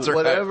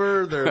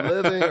 Whatever right. They're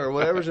living or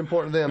whatever's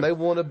important to them, they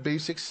want to be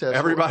successful.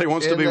 Everybody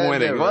wants to be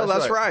winning. Endeavor. Well,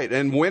 that's right.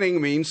 And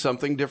winning means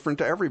something different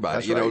to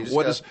everybody. That's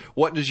right.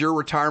 What does your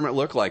retirement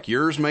look like?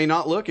 Yours may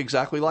not look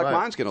exactly like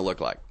mine's going to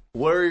look like.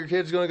 Where are your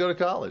kids going to go to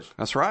college?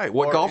 That's right.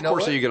 What golf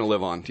course are you going to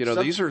live on?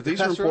 These are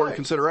important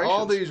considerations.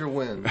 All these are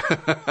wins.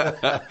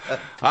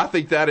 I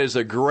think that is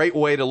a great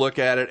way to look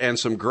at it and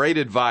some great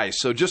advice.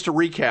 So just to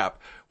recap,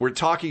 we're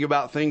talking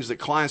about things that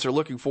clients are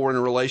looking for in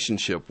a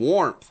relationship: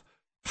 warmth,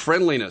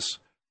 friendliness,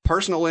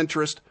 personal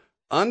interest,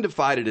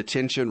 undivided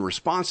attention,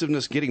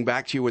 responsiveness, getting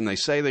back to you when they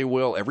say they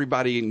will,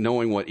 everybody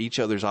knowing what each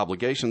other's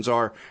obligations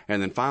are,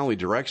 and then finally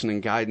direction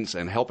and guidance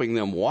and helping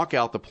them walk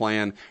out the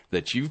plan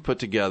that you've put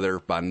together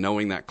by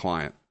knowing that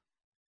client.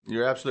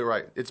 You're absolutely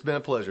right. It's been a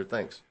pleasure.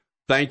 Thanks.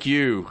 Thank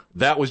you.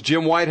 That was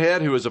Jim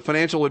Whitehead, who is a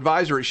financial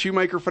advisor at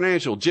Shoemaker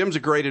Financial. Jim's a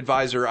great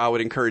advisor. I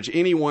would encourage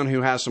anyone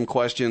who has some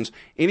questions,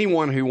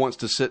 anyone who wants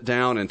to sit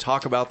down and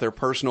talk about their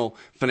personal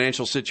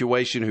financial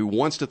situation, who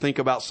wants to think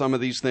about some of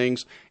these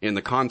things in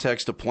the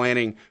context of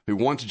planning, who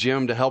wants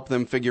Jim to help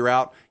them figure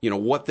out,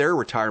 what their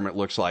retirement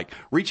looks like.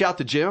 Reach out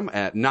to Jim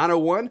at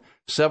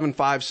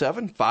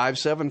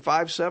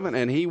 901-757-5757,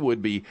 and he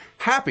would be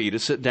happy to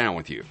sit down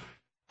with you.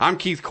 I'm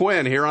Keith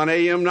Quinn here on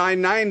AM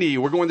 990.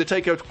 We're going to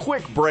take a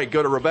quick break,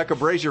 go to Rebecca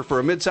Brazier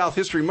for a Mid-South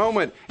History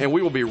Moment, and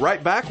we will be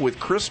right back with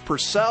Chris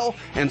Purcell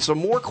and some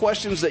more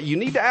questions that you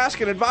need to ask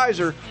an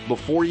advisor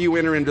before you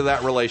enter into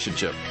that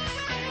relationship.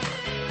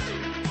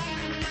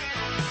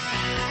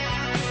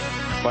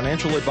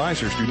 Financial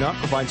advisors do not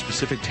provide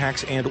specific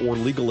tax and or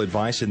legal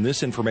advice, and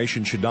this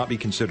information should not be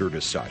considered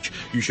as such.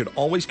 You should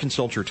always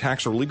consult your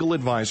tax or legal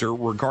advisor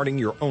regarding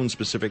your own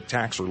specific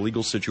tax or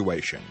legal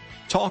situation.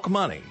 Talk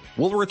Money.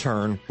 We'll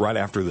return right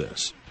after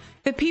this.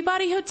 The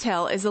Peabody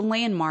Hotel is a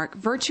landmark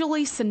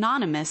virtually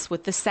synonymous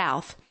with the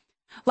South.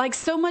 Like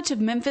so much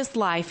of Memphis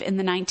life in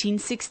the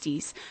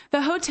 1960s,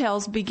 the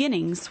hotel's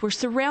beginnings were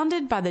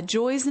surrounded by the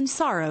joys and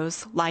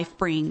sorrows life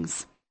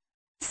brings.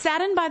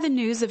 Saddened by the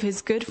news of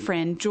his good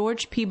friend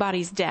George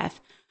Peabody's death,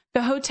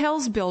 the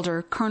hotel's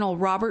builder, Colonel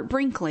Robert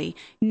Brinkley,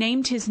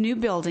 named his new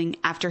building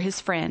after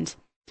his friend.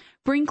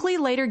 Brinkley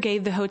later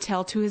gave the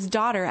hotel to his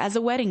daughter as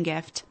a wedding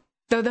gift.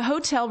 Though the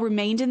hotel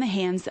remained in the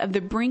hands of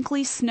the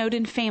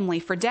Brinkley-Snowden family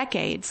for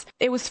decades,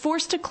 it was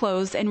forced to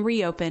close and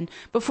reopen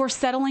before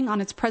settling on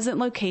its present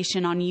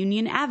location on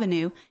Union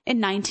Avenue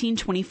in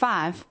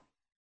 1925.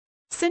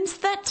 Since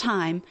that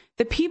time,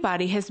 the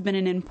Peabody has been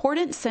an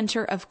important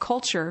center of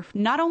culture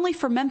not only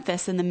for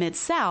Memphis and the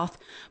Mid-South,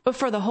 but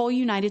for the whole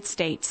United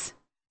States.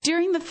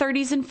 During the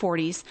 30s and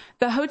 40s,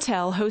 the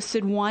hotel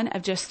hosted one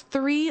of just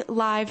 3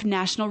 live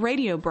national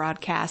radio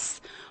broadcasts,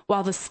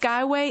 while the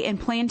Skyway and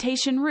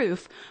Plantation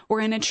Roof were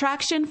an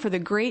attraction for the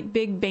great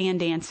big band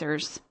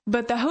dancers.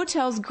 But the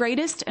hotel's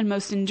greatest and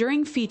most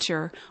enduring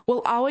feature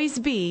will always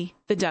be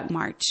the Duck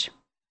March.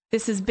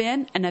 This has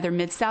been another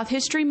Mid-South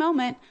History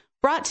Moment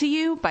brought to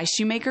you by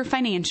Shoemaker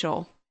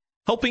Financial.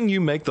 Helping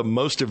you make the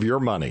most of your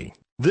money.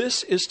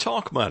 This is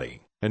Talk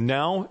Money. And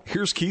now,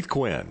 here's Keith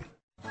Quinn.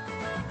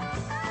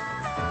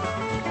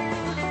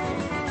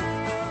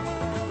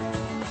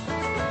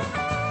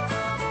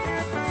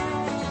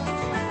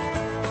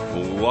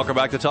 Welcome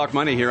back to Talk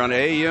Money here on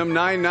AM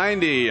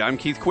 990. I'm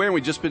Keith Quinn.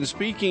 We've just been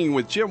speaking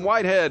with Jim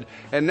Whitehead,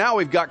 and now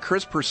we've got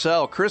Chris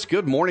Purcell. Chris,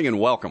 good morning and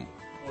welcome.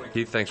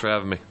 Keith, thanks for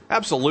having me.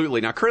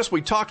 Absolutely. Now, Chris,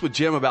 we talked with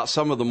Jim about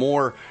some of the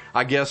more,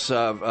 I guess,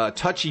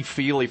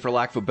 touchy-feely, for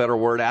lack of a better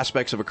word,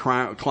 aspects of a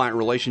client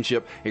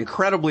relationship.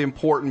 Incredibly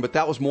important, but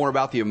that was more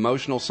about the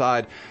emotional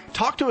side.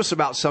 Talk to us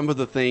about some of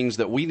the things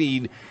that we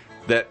need,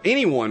 that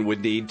anyone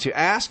would need to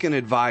ask an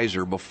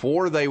advisor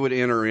before they would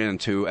enter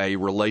into a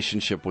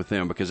relationship with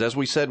them. Because as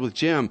we said with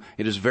Jim,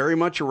 it is very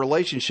much a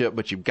relationship,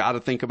 but you've got to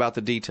think about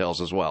the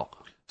details as well.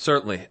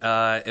 Certainly.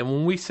 And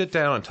when we sit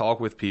down and talk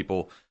with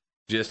people,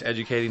 just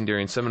educating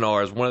during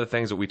seminars, one of the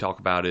things that we talk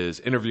about is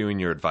interviewing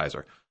your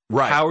advisor.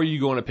 Right. How are you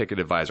going to pick an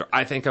advisor?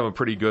 I think I'm a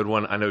pretty good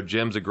one. I know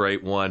Jim's a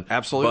great one.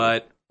 Absolutely.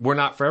 But we're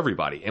not for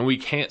everybody, and we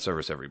can't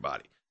service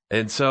everybody.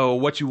 And so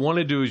what you want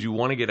to do is you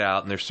want to get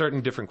out, and there's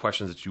certain different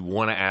questions that you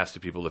want to ask to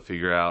people to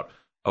figure out,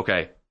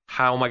 okay,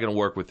 how am I going to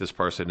work with this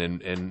person,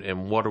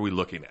 and what are we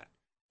looking at?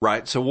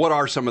 Right. So what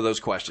are some of those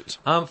questions?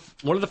 One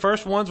of the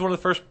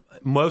first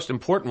most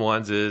important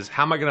ones is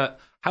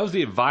how's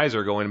the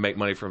advisor going to make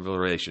money from the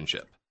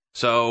relationship?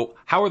 So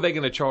how are they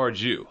going to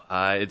charge you?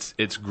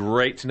 It's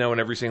great to know in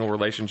every single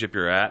relationship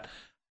you're at,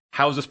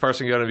 how is this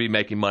person going to be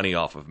making money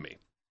off of me?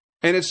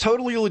 And it's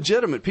totally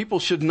legitimate. People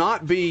should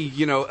not be,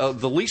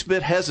 the least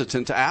bit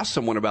hesitant to ask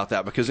someone about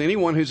that, because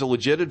anyone who's a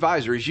legit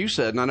advisor, as you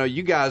said, and I know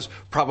you guys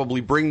probably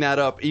bring that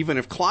up even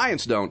if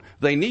clients don't,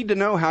 they need to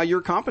know how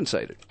you're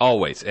compensated.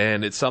 Always.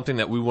 And it's something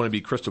that we want to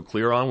be crystal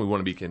clear on. We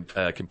want to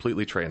be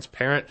completely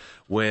transparent.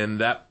 When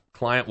that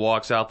client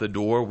walks out the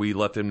door, we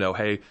let them know,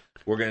 hey,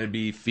 we're going to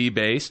be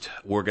fee-based.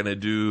 We're going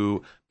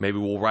to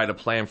we'll write a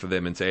plan for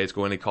them and say it's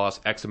going to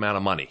cost X amount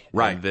of money.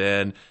 Right. And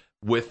then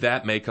with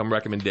that may come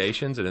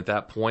recommendations, and at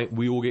that point,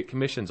 we will get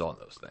commissions on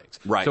those things.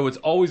 Right. So it's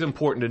always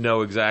important to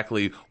know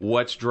exactly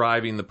what's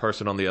driving the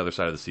person on the other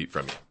side of the seat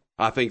from you.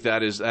 I think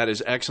that is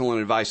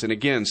excellent advice. And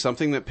again,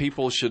 something that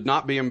people should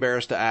not be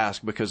embarrassed to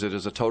ask, because it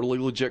is a totally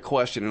legit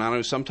question. And I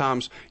know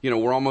sometimes,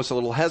 we're almost a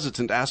little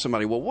hesitant to ask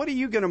somebody, well, what are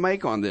you going to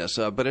make on this?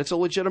 But it's a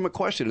legitimate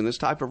question in this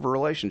type of a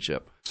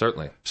relationship.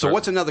 Certainly. So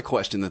what's another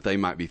question that they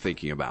might be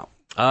thinking about?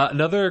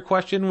 Another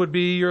question would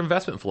be your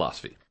investment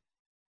philosophy.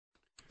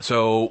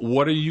 So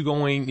what are you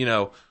going,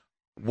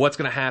 what's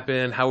going to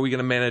happen? How are we going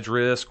to manage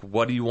risk?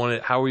 What do you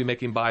want? How are we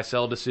making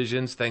buy-sell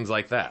decisions? Things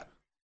like that.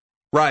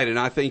 Right, and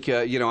I think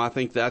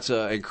that's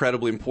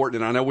incredibly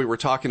important. And I know we were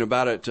talking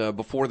about it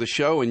before the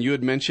show, and you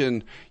had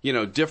mentioned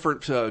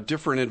different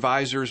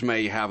advisors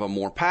may have a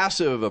more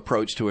passive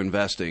approach to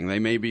investing. They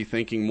may be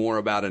thinking more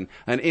about an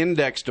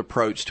indexed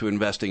approach to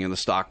investing in the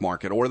stock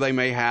market, or they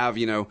may have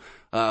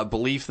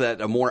belief that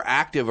a more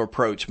active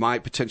approach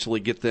might potentially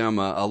get them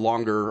a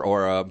longer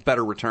or a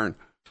better return.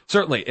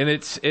 Certainly,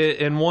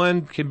 and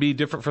one can be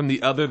different from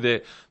the other.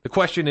 The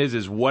question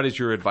is what is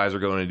your advisor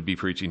going to be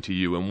preaching to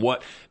you, and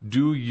what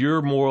do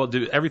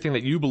everything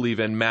that you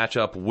believe in match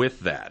up with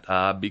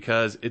that?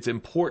 Because it's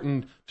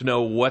important to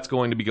know what's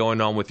going to be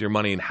going on with your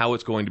money and how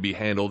it's going to be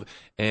handled.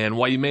 And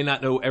while you may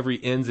not know every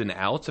ins and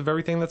outs of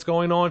everything that's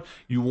going on,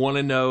 you want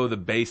to know the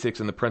basics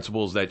and the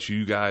principles that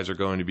you guys are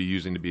going to be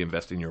using to be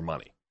investing your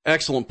money.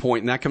 Excellent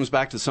point. And that comes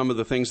back to some of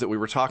the things that we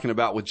were talking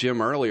about with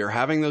Jim earlier,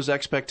 having those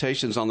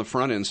expectations on the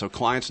front end so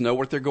clients know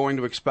what they're going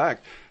to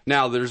expect.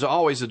 Now, there's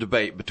always a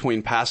debate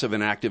between passive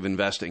and active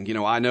investing.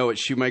 I know at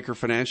Shoemaker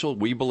Financial,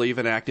 we believe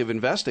in active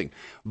investing.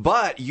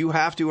 But you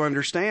have to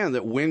understand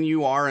that when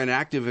you are an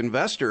active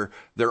investor,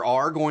 there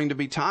are going to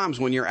be times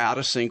when you're out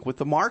of sync with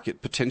the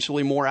market,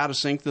 potentially more out of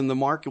sync than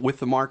with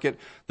the market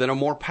than a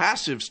more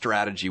passive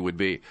strategy would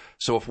be.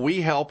 So if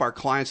we help our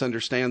clients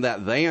understand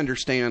that, they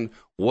understand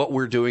what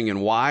we're doing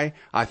and why.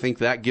 I think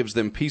that gives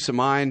them peace of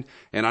mind.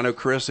 And I know,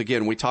 Chris,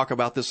 again, we talk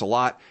about this a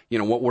lot.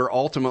 What we're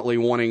ultimately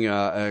wanting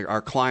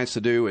our clients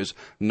to do is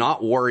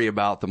not worry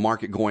about the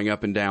market going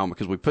up and down,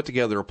 because we put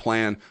together a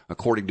plan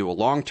according to a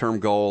long-term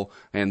goal,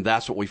 and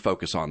that's what we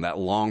focus on, that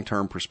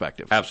long-term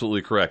perspective.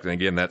 Absolutely correct. And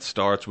again, that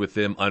starts with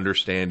them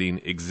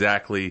understanding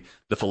exactly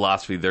the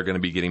philosophy they're going to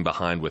be getting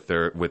behind with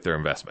their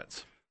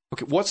investments.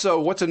 Okay,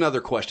 what's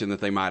another question that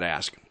they might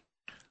ask?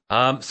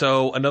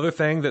 So another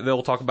thing that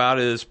they'll talk about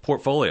is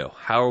portfolio.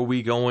 How are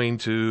we going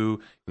to,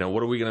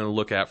 what are we going to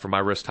look at for my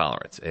risk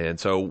tolerance? And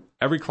so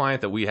every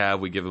client that we have,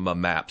 we give them a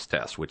MAPS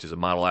test, which is a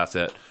model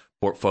asset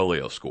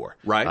portfolio score.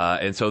 Right.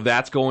 And so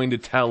that's going to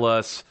tell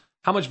us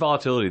how much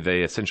volatility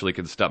they essentially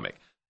can stomach.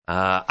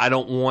 I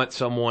don't want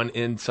someone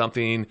in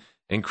something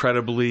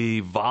incredibly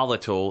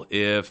volatile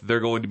if they're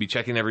going to be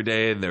checking every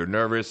day and they're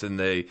nervous and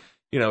they,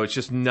 it's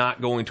just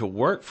not going to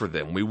work for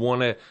them. We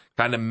want to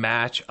kind of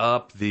match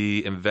up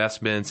the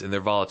investments and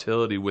their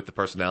volatility with the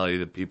personality of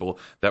the people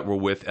that we're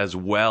with, as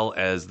well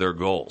as their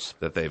goals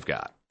that they've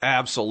got.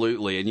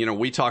 Absolutely. And,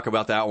 we talk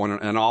about that one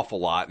an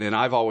awful lot. And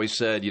I've always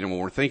said, when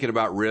we're thinking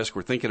about risk,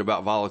 we're thinking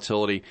about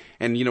volatility.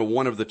 And,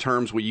 one of the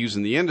terms we use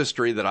in the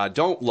industry that I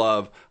don't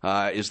love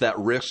is that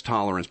risk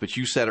tolerance. But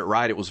you said it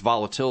right. It was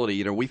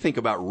volatility. We think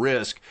about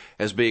risk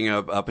as being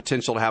a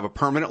potential to have a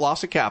permanent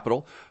loss of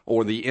capital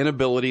or the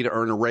inability to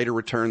earn a rate of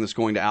return that's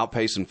going to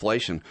outpace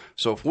inflation.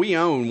 So if we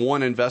own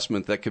one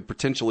investment that could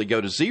potentially go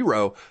to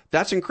zero,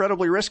 that's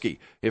incredibly risky.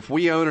 If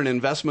we own an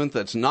investment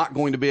that's not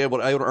going to be able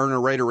to earn a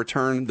rate of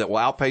return that will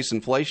outpace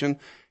inflation,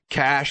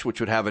 cash, which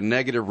would have a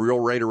negative real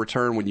rate of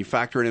return when you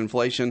factor in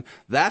inflation,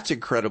 that's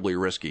incredibly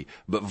risky.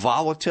 But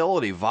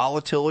volatility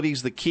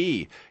is the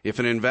key. If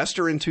an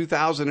investor in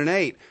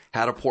 2008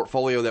 had a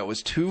portfolio that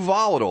was too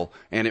volatile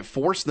and it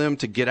forced them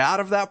to get out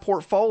of that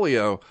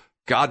portfolio,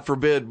 God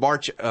forbid,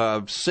 March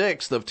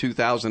 6th of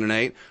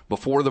 2008,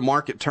 before the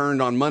market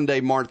turned on Monday,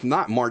 March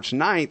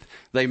 9th,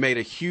 they made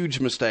a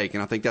huge mistake.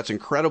 And I think that's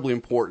incredibly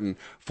important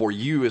for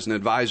you as an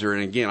advisor.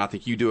 And again, I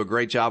think you do a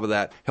great job of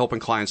that, helping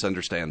clients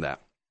understand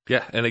that.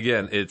 Yeah, and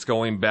again, it's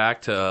going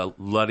back to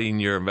letting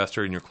your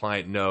investor and your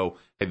client know,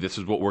 hey, this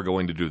is what we're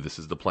going to do. This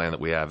is the plan that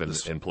we have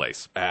in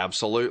place.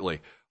 Absolutely.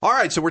 All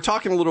right, so we're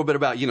talking a little bit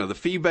about, the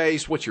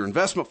fee-based, what's your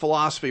investment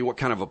philosophy, what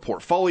kind of a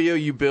portfolio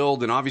you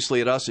build, and obviously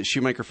at us at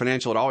Shoemaker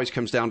Financial, it always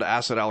comes down to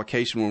asset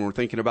allocation when we're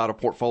thinking about a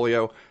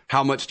portfolio.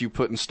 How much do you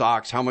put in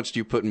stocks? How much do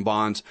you put in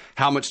bonds?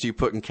 How much do you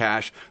put in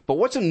cash? But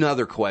what's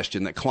another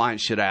question that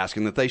clients should ask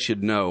and that they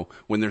should know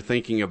when they're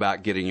thinking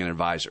about getting an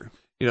advisor?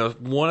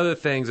 One of the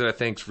things that I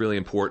think is really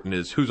important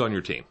is who's on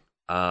your team.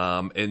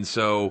 And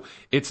so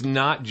it's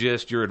not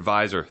just your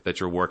advisor that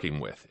you're working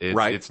with.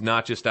 It's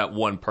not just that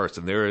one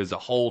person. There is a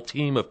whole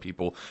team of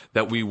people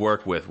that we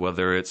work with,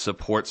 whether it's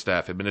support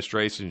staff,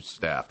 administration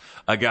staff,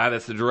 a guy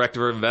that's the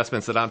director of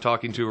investments that I'm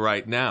talking to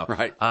right now.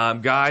 Right.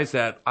 Guys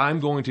that I'm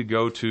going to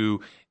go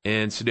to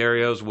in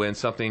scenarios when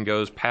something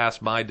goes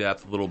past my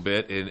depth a little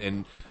bit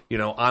and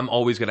I'm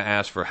always going to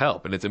ask for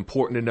help. And it's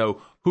important to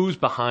know who's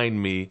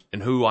behind me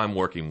and who I'm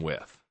working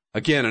with.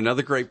 Again,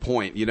 another great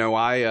point.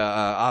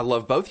 I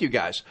love both you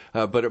guys,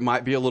 but it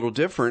might be a little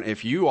different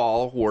if you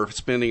all were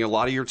spending a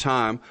lot of your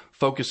time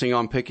focusing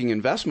on picking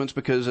investments,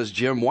 because as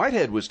Jim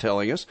Whitehead was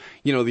telling us,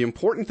 the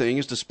important thing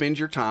is to spend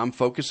your time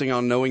focusing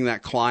on knowing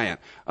that client,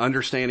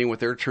 understanding what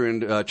they're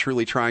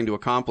truly trying to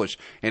accomplish.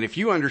 And if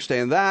you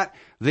understand that,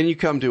 then you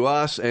come to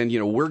us and,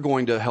 we're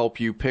going to help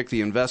you pick the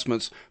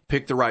investments,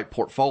 pick the right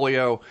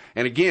portfolio.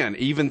 And again,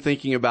 even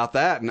thinking about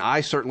that, and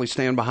I certainly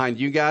stand behind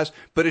you guys,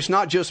 but it's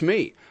not just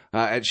me.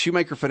 At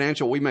Shoemaker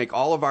Financial, we make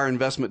all of our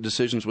investment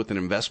decisions with an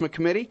investment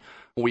committee.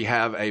 We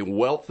have a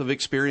wealth of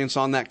experience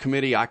on that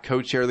committee. I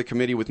co-chair the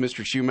committee with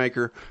Mr.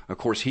 Shoemaker. Of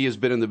course, he has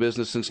been in the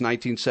business since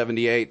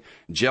 1978.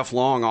 Jeff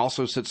Long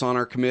also sits on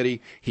our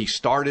committee. He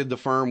started the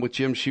firm with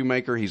Jim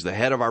Shoemaker. He's the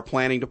head of our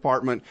planning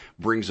department,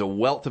 brings a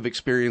wealth of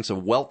experience, a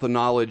wealth of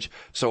knowledge.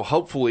 So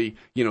hopefully,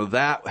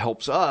 that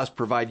helps us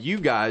provide you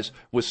guys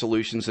with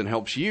solutions and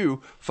helps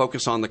you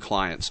focus on the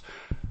clients.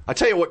 I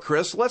tell you what,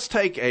 Chris, let's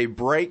take a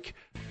break,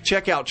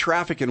 check out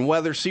traffic and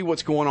weather, see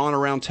what's going on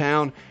around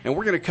town, and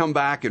we're going to come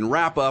back and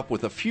wrap up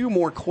with a few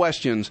more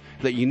questions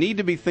that you need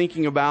to be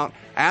thinking about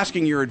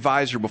asking your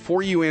advisor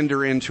before you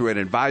enter into an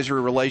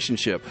advisory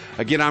relationship.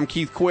 Again, I'm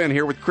Keith Quinn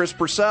here with Chris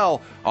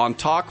Purcell on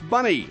Talk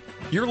Money.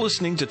 You're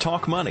listening to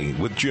Talk Money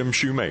with Jim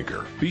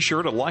Shoemaker. Be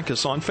sure to like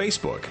us on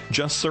Facebook.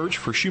 Just search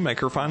for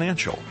Shoemaker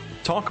Financial.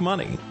 Talk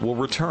Money will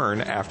return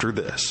after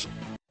this.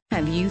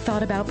 Have you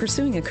thought about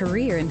pursuing a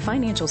career in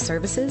financial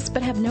services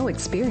but have no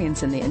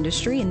experience in the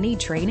industry and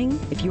need training?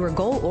 If you are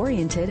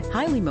goal-oriented,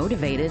 highly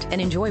motivated, and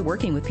enjoy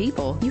working with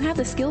people, you have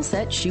the skill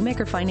set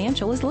Shoemaker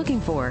Financial is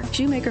looking for.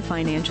 Shoemaker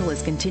Financial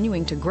is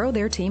continuing to grow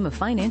their team of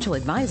financial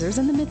advisors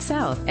in the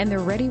Mid-South, and they're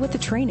ready with the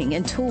training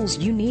and tools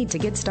you need to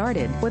get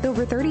started. With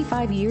over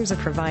 35 years of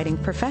providing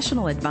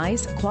professional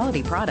advice,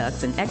 quality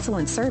products, and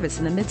excellent service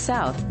in the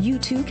Mid-South, you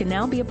too can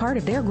now be a part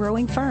of their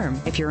growing firm.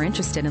 If you're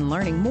interested in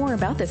learning more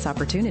about this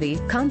opportunity,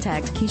 contact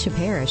Contact Keisha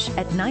Parrish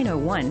at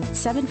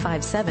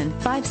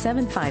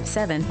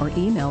 901-757-5757 or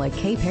email at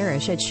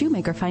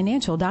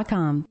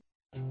kparrish@shoemakerfinancial.com.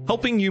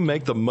 Helping you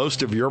make the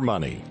most of your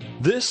money.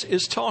 This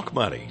is Talk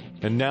Money.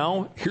 And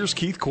now, here's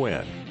Keith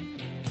Quinn.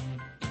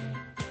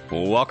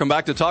 Welcome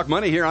back to Talk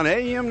Money here on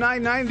AM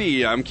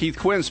 990. I'm Keith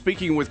Quinn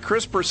speaking with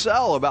Chris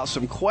Purcell about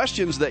some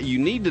questions that you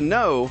need to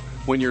know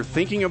when you're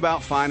thinking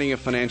about finding a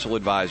financial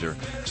advisor.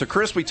 So,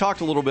 Chris, we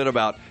talked a little bit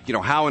about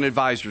how an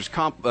advisor's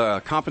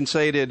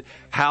compensated,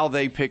 how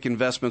they pick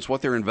investments,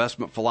 what their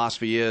investment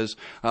philosophy is.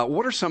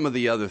 What are some of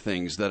the other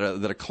things that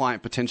a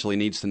client potentially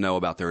needs to know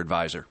about their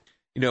advisor?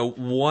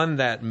 One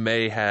that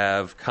may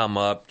have come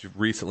up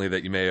recently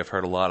that you may have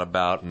heard a lot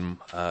about and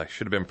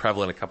should have been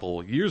prevalent a couple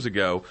of years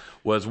ago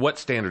was, what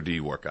standard do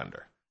you work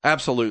under?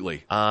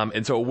 Absolutely.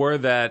 And so a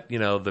word that,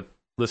 the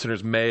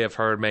listeners may have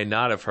heard, may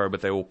not have heard,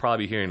 but they will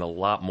probably be hearing a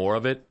lot more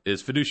of it,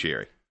 is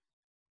fiduciary.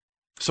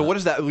 So what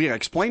is that?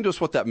 Explain to us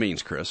what that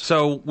means, Chris.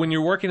 So when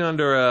you're working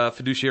under a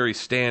fiduciary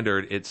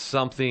standard, it's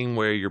something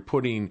where you're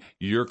putting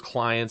your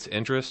client's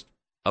interest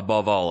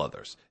above all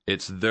others.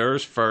 It's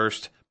theirs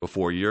first,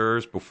 before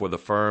yours, before the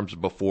firm's,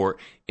 before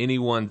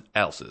anyone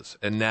else's.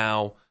 And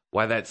now,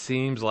 why that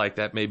seems like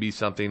that may be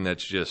something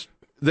that's just...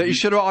 that you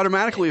should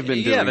automatically have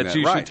been doing. Yeah, that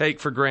you should take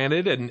for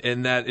granted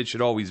and that it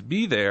should always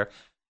be there.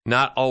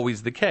 Not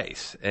always the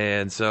case.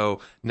 And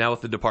so now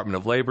with the Department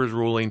of Labor's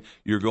ruling,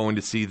 you're going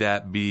to see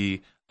that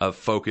be a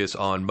focus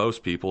on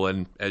most people.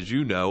 And as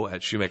you know,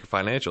 at Shoemaker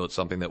Financial, it's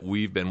something that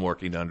we've been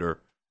working under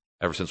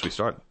ever since we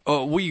started.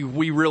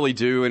 We really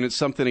do, and it's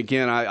something,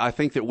 again, I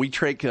think that we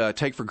take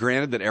for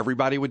granted that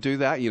everybody would do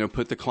that,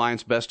 put the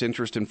client's best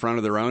interest in front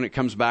of their own. It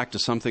comes back to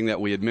something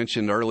that we had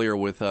mentioned earlier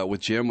with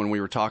Jim when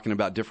we were talking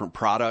about different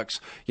products.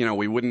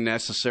 We wouldn't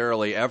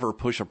necessarily ever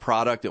push a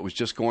product that was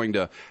just going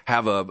to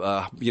have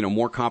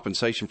more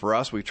compensation for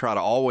us. We try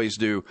to always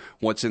do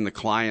what's in the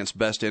client's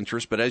best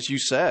interest. But as you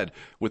said,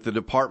 with the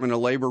Department of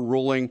Labor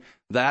ruling,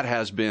 that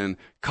has been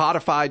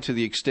codified to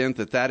the extent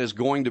that that is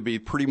going to be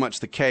pretty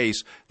much the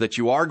case, that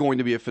you are going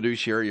to be a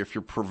fiduciary if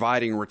you're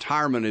providing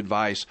retirement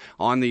advice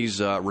on these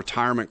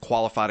retirement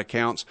qualified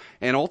accounts.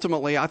 And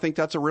ultimately, I think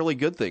that's a really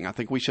good thing. I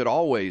think we should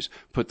always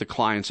put the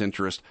client's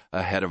interest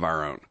ahead of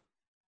our own.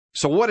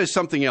 So what is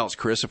something else,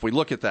 Chris, if we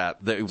look at that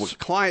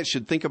clients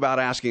should think about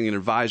asking an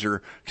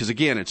advisor? Because,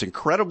 again, it's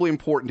incredibly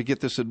important to get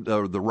this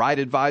the right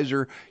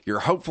advisor.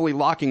 You're hopefully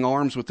locking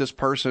arms with this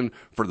person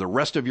for the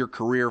rest of your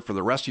career, for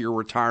the rest of your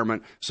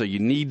retirement, so you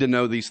need to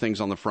know these things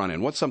on the front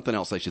end. What's something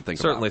else they should think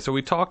about? Certainly. So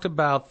we talked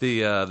about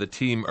the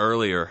team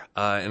earlier,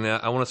 and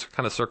I want to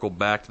kind of circle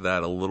back to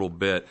that a little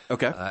bit.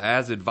 Okay.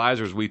 As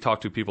advisors, we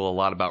talk to people a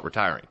lot about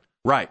retiring.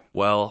 Right.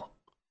 Well,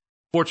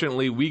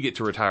 fortunately, we get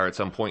to retire at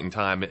some point in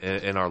time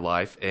in our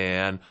life,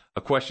 and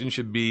a question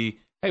should be,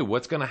 hey,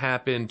 what's going to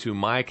happen to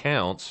my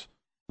accounts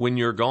when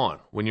you're gone,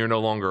 when you're no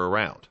longer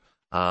around?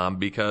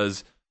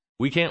 Because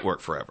we can't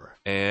work forever,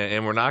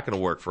 and we're not going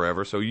to work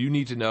forever, so you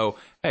need to know,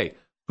 hey,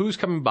 who's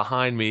coming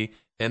behind me,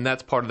 and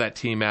that's part of that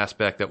team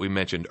aspect that we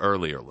mentioned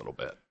earlier a little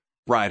bit.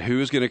 Right,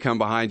 who's going to come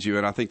behind you?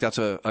 And I think that's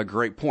a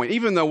great point.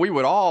 Even though we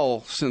would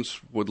all,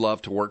 would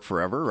love to work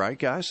forever, right,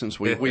 guys? Since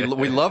we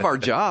love our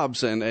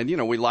jobs and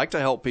we like to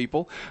help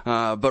people.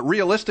 But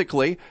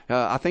realistically,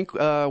 I think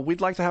we'd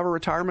like to have a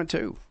retirement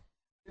too.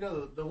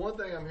 The one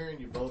thing I'm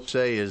hearing you both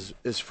say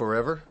is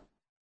forever.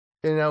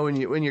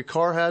 When your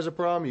car has a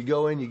problem, you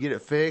go in, you get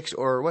it fixed.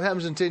 Or what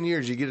happens in 10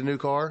 years? You get a new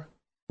car.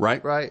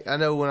 Right. Right. I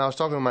know when I was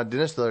talking to my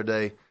dentist the other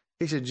day,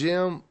 he said,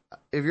 Jim,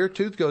 if your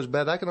tooth goes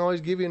bad, I can always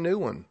give you a new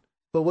one.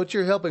 But what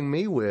you're helping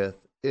me with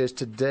is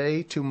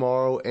today,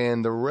 tomorrow,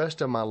 and the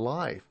rest of my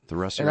life. The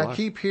rest of your life. And I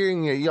keep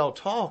hearing y'all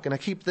talk, and I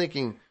keep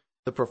thinking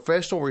the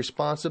professional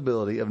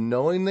responsibility of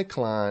knowing the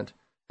client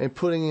and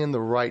putting in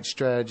the right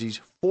strategies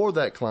for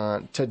that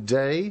client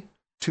today,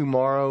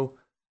 tomorrow,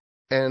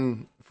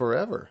 and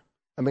forever.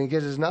 I mean,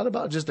 because it's not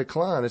about just the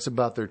client. It's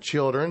about their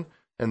children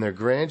and their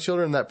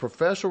grandchildren, that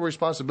professional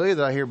responsibility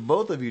that I hear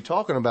both of you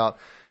talking about.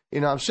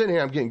 I'm sitting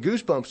here, I'm getting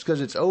goosebumps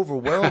because it's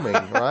overwhelming,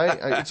 right?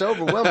 It's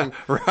overwhelming.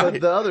 Right. But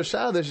the other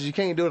side of this is you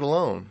can't do it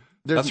alone.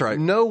 That's right.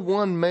 No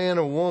one man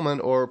or woman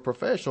or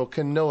professional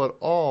can know it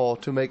all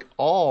to make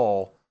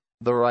all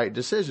the right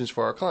decisions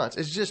for our clients.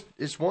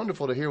 It's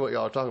wonderful to hear what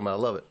y'all are talking about.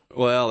 I love it.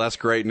 Well, that's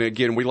great. And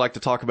again, we like to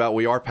talk about,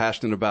 we are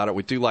passionate about it.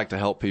 We do like to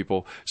help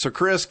people. So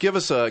Chris, give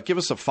us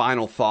a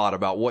final thought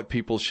about what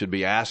people should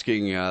be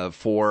asking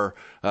for,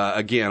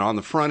 again, on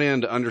the front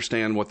end to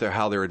understand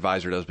how their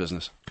advisor does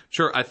business.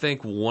 Sure. I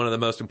think one of the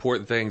most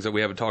important things that we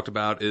haven't talked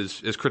about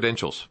is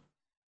credentials.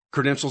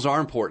 Credentials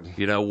are important.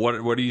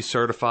 What are you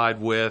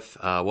certified with?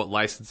 What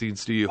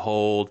licensings do you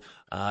hold?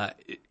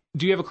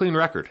 Do you have a clean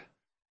record?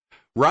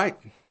 Right.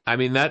 I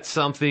mean, that's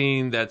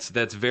something that's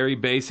very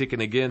basic,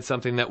 and again,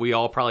 something that we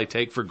all probably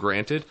take for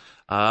granted.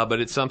 But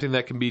it's something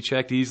that can be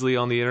checked easily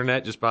on the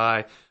internet just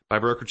by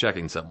broker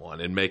checking someone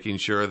and making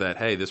sure that,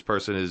 hey, this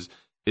person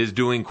is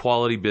doing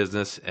quality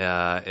business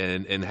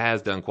and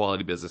has done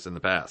quality business in the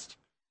past.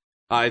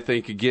 I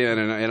think, again,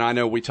 and I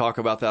know we talk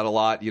about that a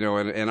lot,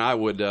 and I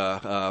would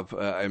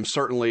am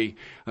certainly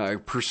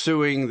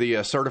pursuing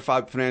the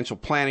Certified Financial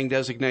Planning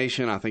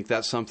designation. I think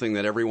that's something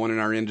that everyone in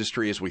our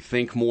industry, as we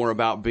think more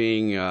about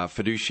being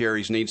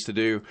fiduciaries, needs to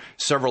do.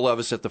 Several of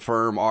us at the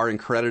firm are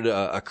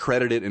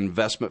accredited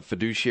investment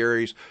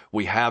fiduciaries.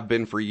 We have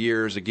been for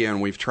years. Again,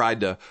 we've tried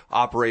to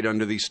operate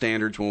under these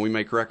standards when we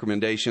make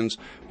recommendations,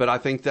 but I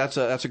think that's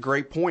a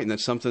great point, and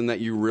that's something that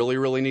you really,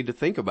 really need to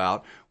think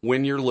about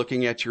when you're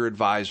looking at your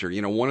advisor.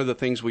 One of the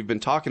things we've been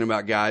talking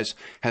about, guys,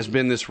 has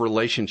been this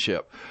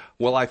relationship.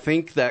 Well, I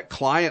think that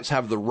clients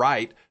have the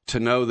right to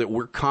know that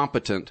we're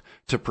competent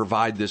to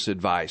provide this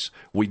advice.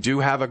 We do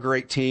have a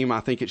great team.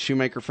 I think at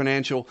Shoemaker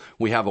Financial,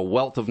 we have a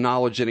wealth of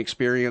knowledge and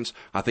experience.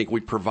 I think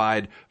we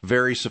provide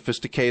very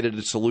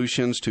sophisticated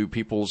solutions to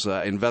people's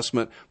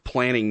investment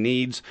planning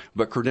needs,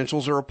 but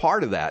credentials are a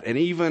part of that. And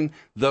even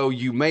though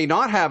you may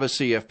not have a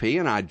CFP,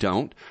 and I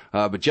don't,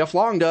 but Jeff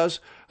Long does,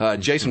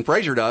 Jason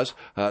Frazier does,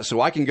 so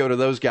I can go to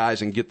those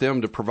guys and get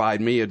them to provide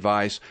me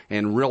advice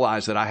and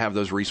realize that I have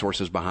those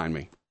resources behind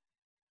me.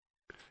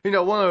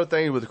 One other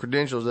thing with the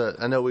credentials that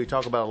I know we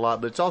talk about a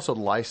lot, but it's also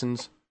the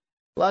license.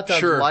 A lot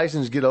of times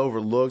license get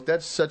overlooked.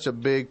 That's such a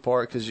big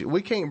part because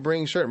we can't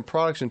bring certain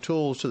products and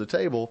tools to the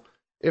table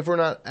if we're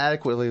not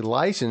adequately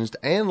licensed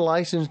and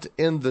licensed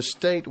in the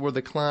state where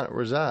the client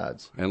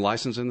resides. And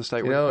licensed in the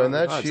state where the client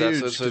resides. And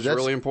that's huge. That's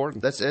really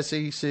important. That's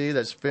SEC,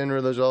 that's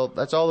FINRA,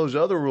 that's all those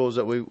other rules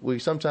that we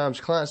sometimes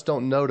clients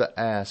don't know to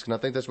ask. And I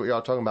think that's what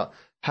y'all talking about.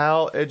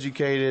 How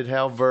educated,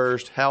 how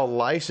versed, how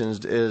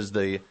licensed is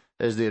the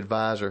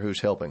advisor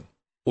who's helping?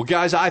 Well,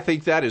 guys, I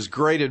think that is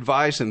great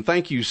advice, and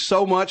thank you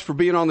so much for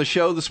being on the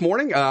show this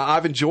morning.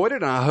 I've enjoyed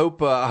it, and I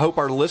hope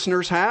our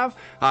listeners have.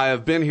 I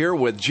have been here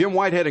with Jim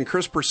Whitehead and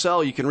Chris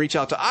Purcell. You can reach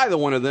out to either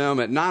one of them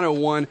at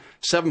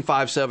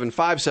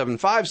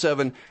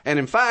 901-757-5757, and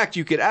in fact,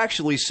 you could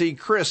actually see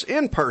Chris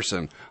in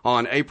person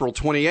on April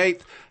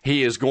 28th.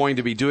 He is going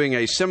to be doing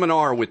a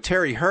seminar with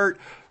Terry Hurt.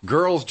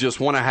 Girls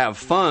Just Want to Have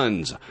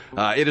Funds.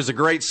 It is a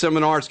great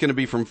seminar. It's going to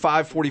be from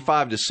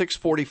 5:45 to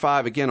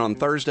 6:45 again on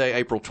Thursday,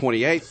 April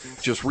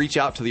 28th. Just reach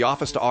out to the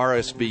office to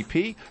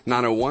RSVP,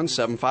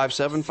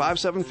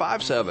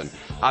 901-757-5757.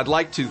 I'd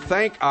like to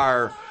thank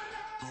our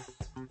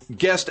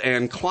guest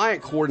and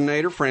client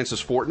coordinator,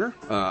 Francis Fortner,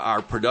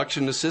 our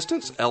production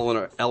assistants,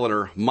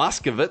 Eleanor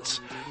Moskowitz,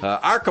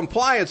 our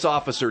compliance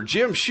officer,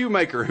 Jim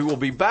Shoemaker, who will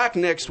be back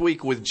next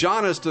week with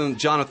Jonathan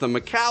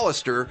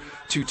McAllister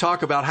to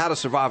talk about how to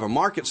survive a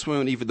market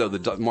swoon, even though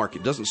the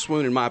market doesn't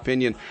swoon, in my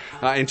opinion.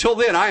 Until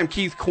then, I am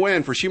Keith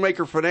Quinn for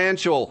Shoemaker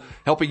Financial,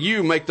 helping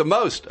you make the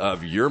most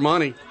of your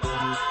money.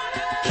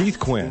 Keith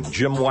Quinn,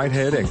 Jim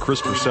Whitehead, and Chris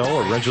Purcell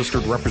are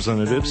registered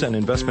representatives and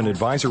investment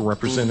advisor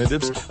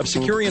representatives of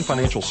Securian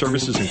Financial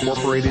Services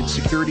Incorporated,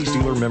 securities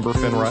dealer member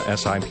FINRA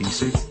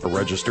SIPC, a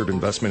registered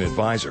investment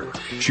advisor.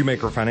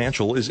 Shoemaker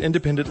Financial is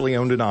independently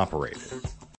owned and operated.